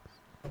as well.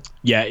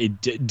 Yeah,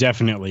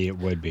 definitely it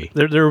would be.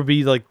 There would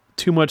be like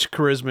too much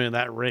charisma in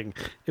that ring.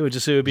 It would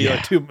be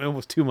like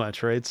almost too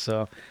much, right?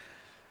 So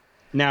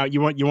now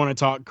you want to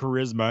talk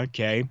charisma,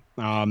 okay?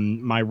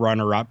 My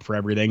runner-up for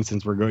everything,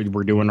 since we're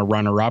doing a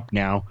runner-up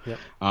now. Yep.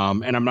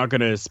 And I'm not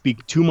going to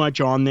speak too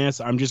much on this.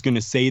 I'm just going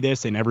to say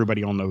this, and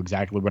everybody will know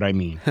exactly what I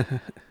mean.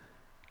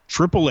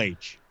 Triple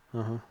H,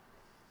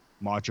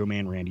 Macho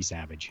Man Randy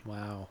Savage.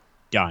 Wow,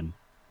 done.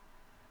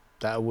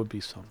 That would be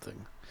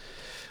something.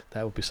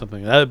 That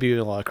would be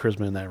a lot of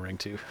charisma in that ring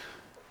too.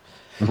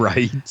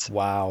 Right.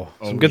 Wow.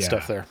 Some good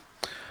stuff there.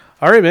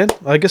 All right, man.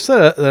 I guess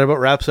that about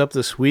wraps up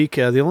this week.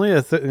 The only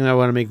thing I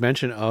want to make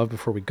mention of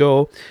before we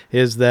go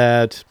is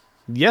that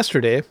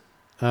yesterday,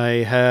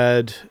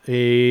 I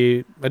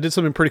did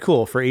something pretty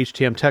cool for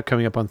HTM Tech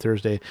coming up on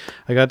Thursday.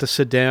 I got to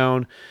sit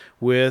down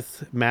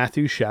with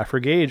Matthew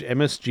Schaffer-Gage,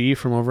 MSG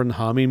from over in the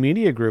Hami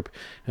Media Group.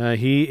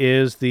 He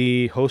is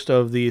the host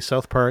of the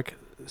South Park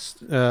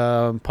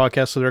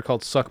podcast over there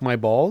called Suck My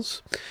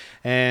Balls,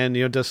 and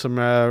does some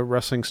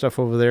wrestling stuff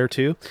over there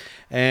too.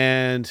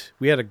 And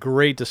we had a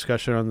great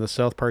discussion on the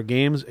South Park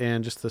games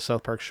and just the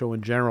South Park show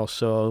in general.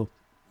 So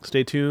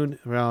stay tuned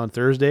around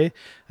Thursday.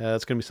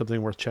 It's going to be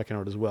something worth checking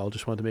out as well.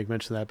 Just wanted to make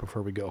mention of that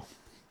before we go.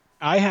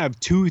 I have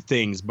two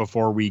things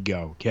before we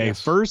go. Okay.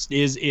 Yes. First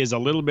is a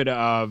little bit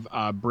of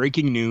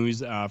breaking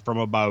news from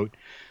about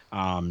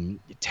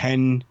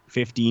 10,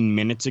 15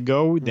 minutes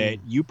ago that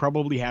you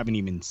probably haven't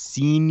even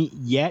seen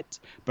yet,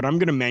 but I'm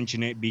going to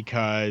mention it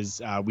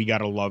because we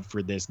got a love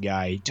for this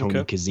guy, Tony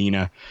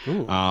Kazina.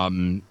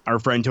 Our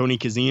friend Tony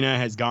Kazina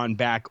has gone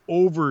back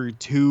over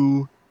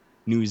to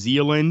New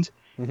Zealand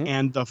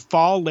and the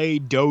Fale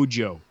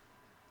Dojo.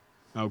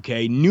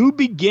 Okay. New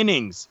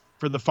beginnings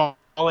for the Fale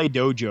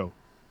Dojo,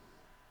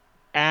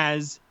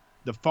 as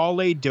the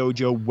Fale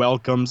Dojo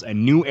welcomes a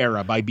new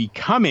era by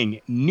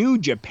becoming New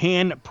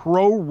Japan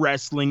Pro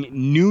Wrestling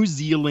New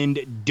Zealand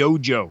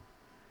Dojo.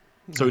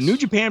 So New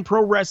Japan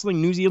Pro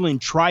Wrestling New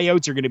Zealand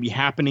tryouts are going to be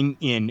happening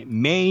in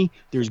May.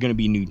 There's going to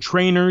be new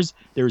trainers.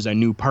 There's a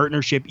new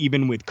partnership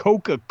even with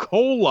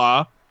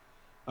Coca-Cola.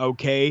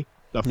 Okay.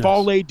 The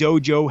Fale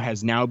Dojo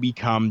has now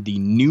become the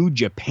New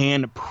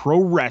Japan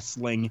Pro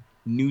Wrestling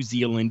New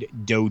Zealand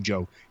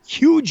Dojo.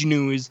 Huge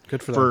news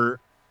for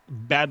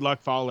Bad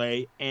Luck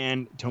Fale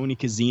and Tony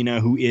Kazina,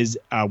 who is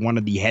one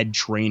of the head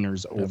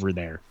trainers over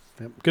there.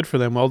 Yep. Good for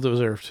them. Well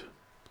deserved.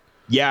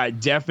 Yeah,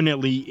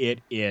 definitely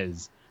it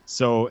is.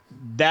 So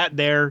that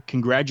there,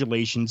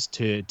 congratulations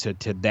to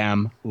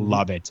them.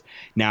 Love it.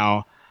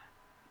 Now,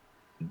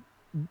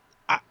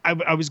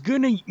 I was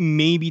going to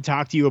maybe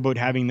talk to you about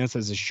having this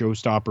as a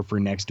showstopper for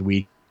next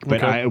week,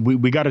 but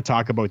we got to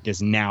talk about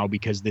this now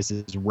because this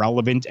is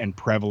relevant and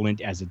prevalent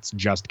as it's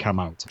just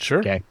come out. Sure.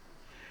 Okay.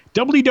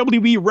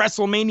 WWE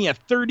WrestleMania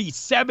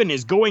 37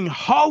 is going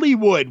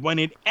Hollywood when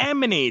it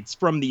emanates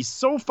from the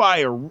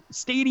SoFi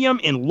Stadium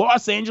in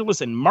Los Angeles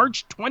on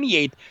March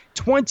 28th,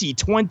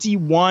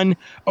 2021.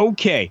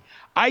 Okay,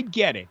 I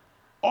get it.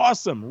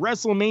 Awesome.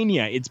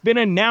 WrestleMania. It's been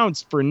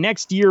announced for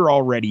next year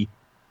already.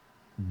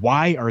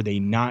 Why are they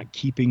not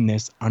keeping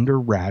this under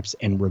wraps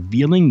and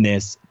revealing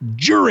this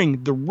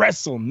during the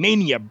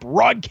WrestleMania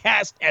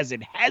broadcast as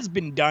it has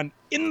been done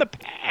in the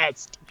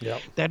past?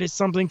 Yep. That is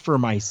something for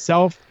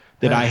myself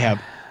that I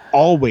have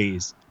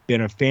always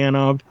been a fan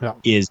of,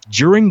 is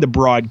during the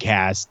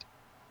broadcast,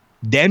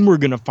 then we're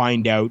going to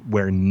find out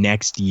where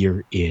next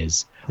year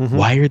is.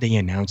 Why are they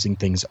announcing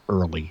things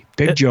early?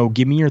 Big Joe,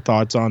 give me your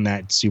thoughts on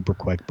that super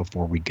quick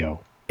before we go.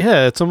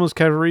 Yeah, it's almost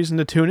kind of a reason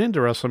to tune into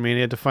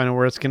WrestleMania to find out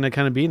where it's going to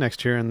kind of be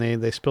next year, and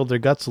they spilled their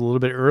guts a little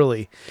bit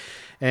early.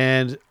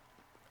 And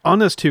on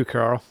this too,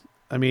 Carl,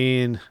 I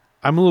mean,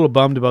 I'm a little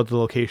bummed about the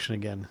location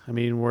again. I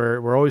mean,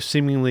 we're always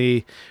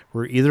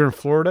we're either in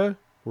Florida,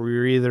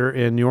 we're either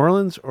in New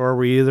Orleans, or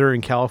we're either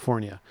in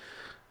California.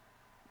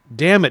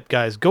 Damn it,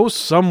 guys. Go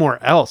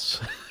somewhere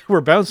else.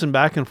 We're bouncing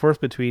back and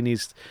forth between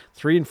these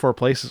 3 and 4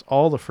 places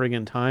all the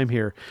friggin' time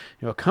here.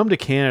 Come to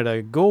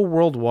Canada, go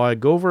worldwide,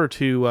 go over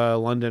to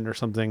London or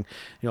something.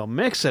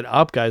 Mix it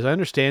up, guys. I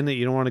understand that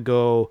you don't want to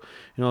go,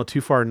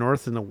 too far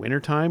north in the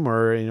wintertime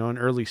or, in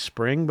early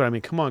spring. But, I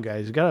mean, come on,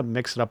 guys. You got to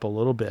mix it up a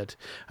little bit.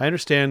 I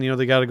understand,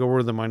 they got to go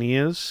where the money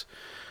is.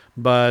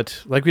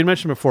 But like we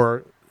mentioned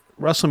before,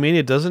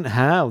 WrestleMania doesn't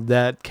have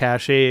that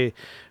cachet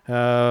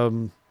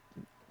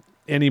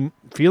any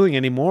feeling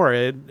anymore.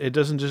 It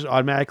doesn't just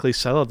automatically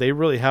sell out. They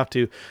really have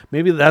to.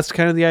 Maybe that's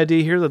kind of the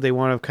idea here, that they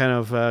want to kind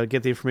of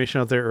get the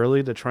information out there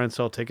early to try and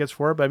sell tickets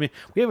for it. But I mean,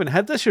 we haven't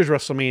had this year's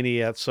WrestleMania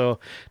yet, so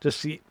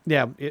just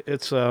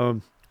it's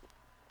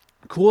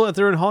cool that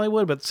they're in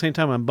Hollywood, but at the same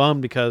time, I'm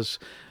bummed because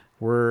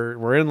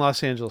we're in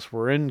Los Angeles,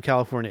 we're in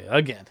California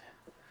again.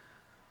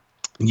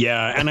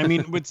 Yeah, and I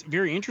mean, what's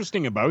very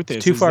interesting about this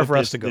it's too is far for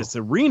us to go. This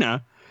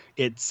arena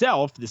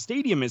itself, the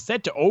stadium, is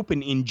set to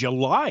open in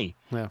July.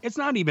 Yeah. It's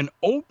not even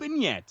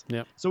open yet.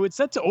 Yep. So it's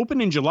set to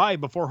open in July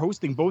before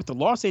hosting both the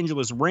Los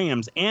Angeles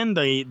Rams and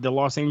the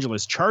Los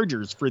Angeles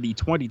Chargers for the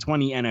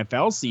 2020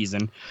 NFL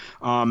season.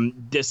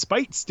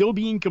 Despite still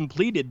being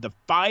completed, the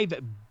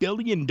 $5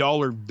 billion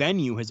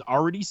venue has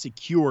already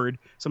secured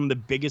some of the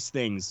biggest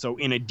things. So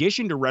in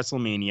addition to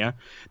WrestleMania,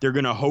 they're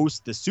going to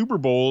host the Super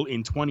Bowl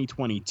in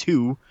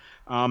 2022.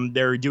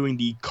 They're doing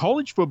the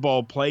College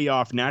Football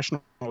Playoff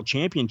National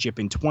Championship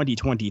in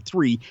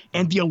 2023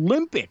 and the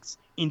Olympics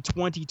in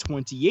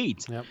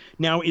 2028. Yep.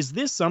 Now, is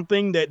this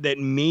something that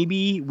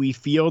maybe we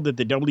feel that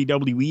the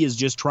WWE is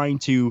just trying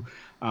to,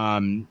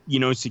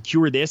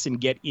 secure this and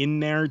get in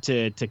there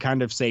to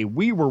kind of say,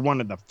 we were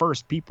one of the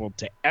first people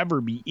to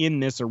ever be in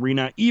this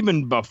arena,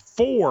 even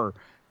before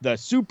the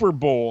Super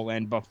Bowl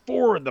and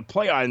before the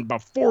playoff and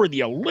before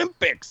the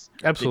Olympics?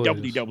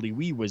 Absolutely. The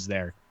WWE was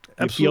there.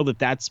 Absolutely. You feel that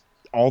that's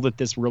all that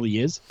this really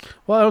is?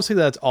 Well, I don't see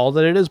that's all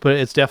that it is, but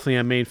it's definitely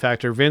a main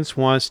factor. Vince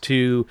wants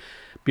to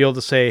be able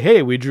to say,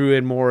 hey, we drew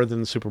in more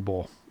than the Super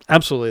Bowl.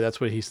 Absolutely, that's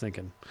what he's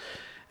thinking.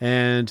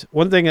 And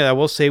one thing I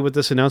will say with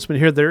this announcement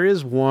here, there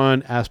is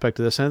one aspect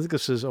of this, and I think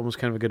this is almost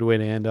kind of a good way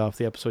to end off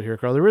the episode here,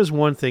 Carl. There is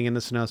one thing in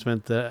this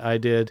announcement that I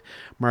did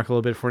mark a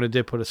little bit for, and it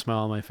did put a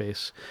smile on my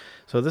face.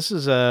 So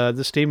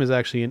this team is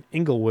actually in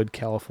Inglewood,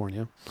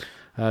 California,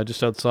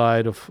 just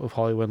outside of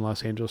Hollywood and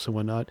Los Angeles and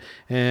whatnot.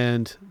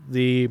 And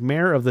the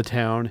mayor of the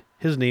town,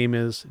 his name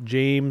is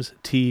James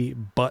T.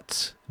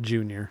 Butts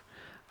Jr.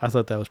 I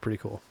thought that was pretty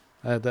cool.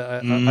 I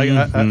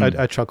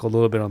chuckled a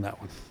little bit on that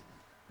one.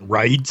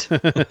 Right.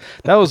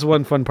 That was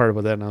one fun part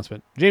about that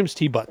announcement. James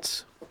T.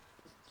 Butts.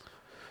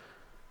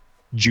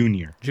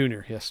 Junior.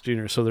 Yes,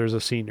 junior. So there's a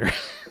senior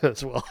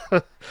as well.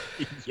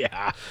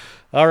 Yeah.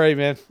 All right,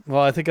 man.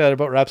 Well, I think that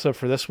about wraps up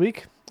for this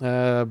week.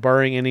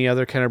 Barring any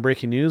other kind of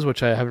breaking news,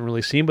 which I haven't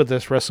really seen, but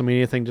this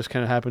WrestleMania thing just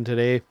kind of happened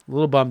today. A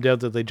little bummed out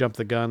that they jumped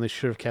the gun. They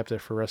should have kept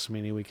it for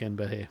WrestleMania weekend,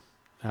 but hey.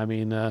 I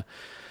mean,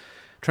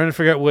 trying to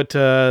figure out what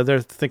they're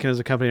thinking as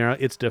a company,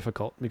 it's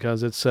difficult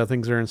because it's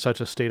things are in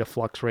such a state of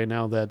flux right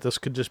now that this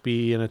could just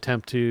be an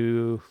attempt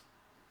to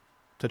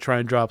try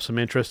and drop some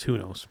interest. Who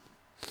knows?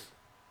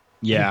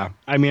 Yeah,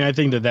 I mean, I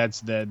think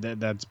that's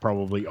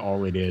probably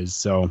all it is.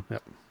 So,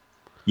 yep.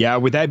 Yeah.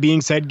 With that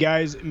being said,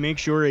 guys, make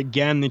sure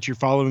again that you're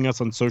following us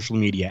on social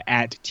media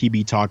at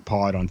TB Talk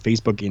Pod on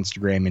Facebook,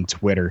 Instagram, and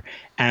Twitter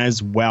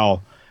as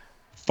well.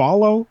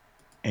 Follow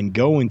and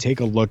go and take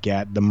a look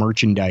at the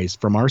merchandise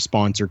from our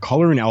sponsor,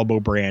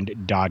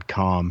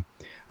 colorandelbowbrand.com.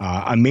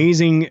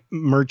 Amazing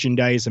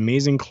merchandise,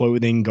 amazing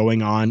clothing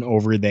going on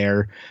over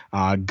there.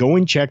 Go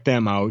and check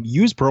them out.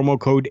 Use promo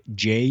code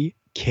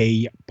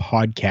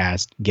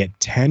JKPodcast. Get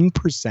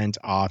 10%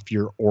 off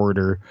your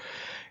order.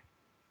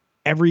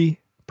 Every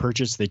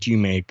purchase that you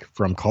make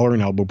from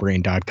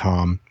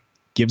colorandelbowbrand.com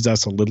gives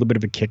us a little bit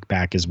of a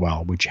kickback as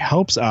well, which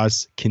helps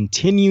us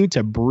continue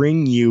to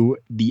bring you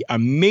the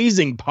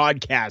amazing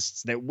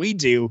podcasts that we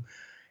do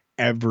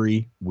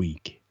every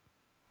week.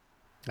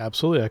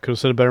 Absolutely. I could have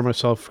said it better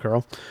myself,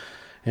 Carl.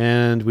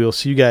 And we'll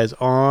see you guys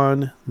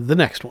on the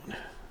next one.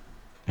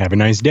 Have a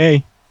nice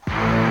day.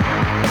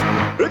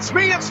 It's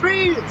me.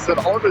 It's an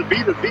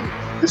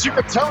R2B2B. As you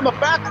can tell in the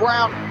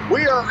background,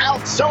 we are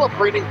out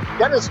celebrating.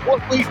 That is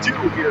what we do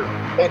here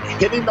at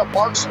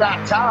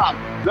HittingTheMarks.com.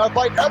 And I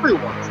invite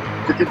everyone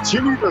to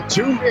continue to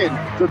tune in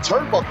to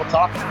Turnbuckle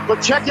Talk,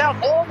 but check out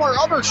all of our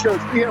other shows.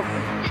 We have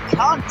weekly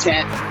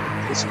content,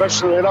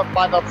 especially lit up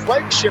by the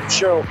flagship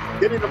show,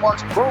 Hitting the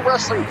Marks Pro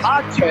Wrestling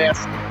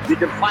Podcast. You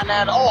can find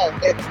that all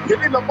at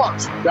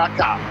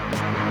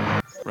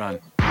HittingTheMarks.com. Run.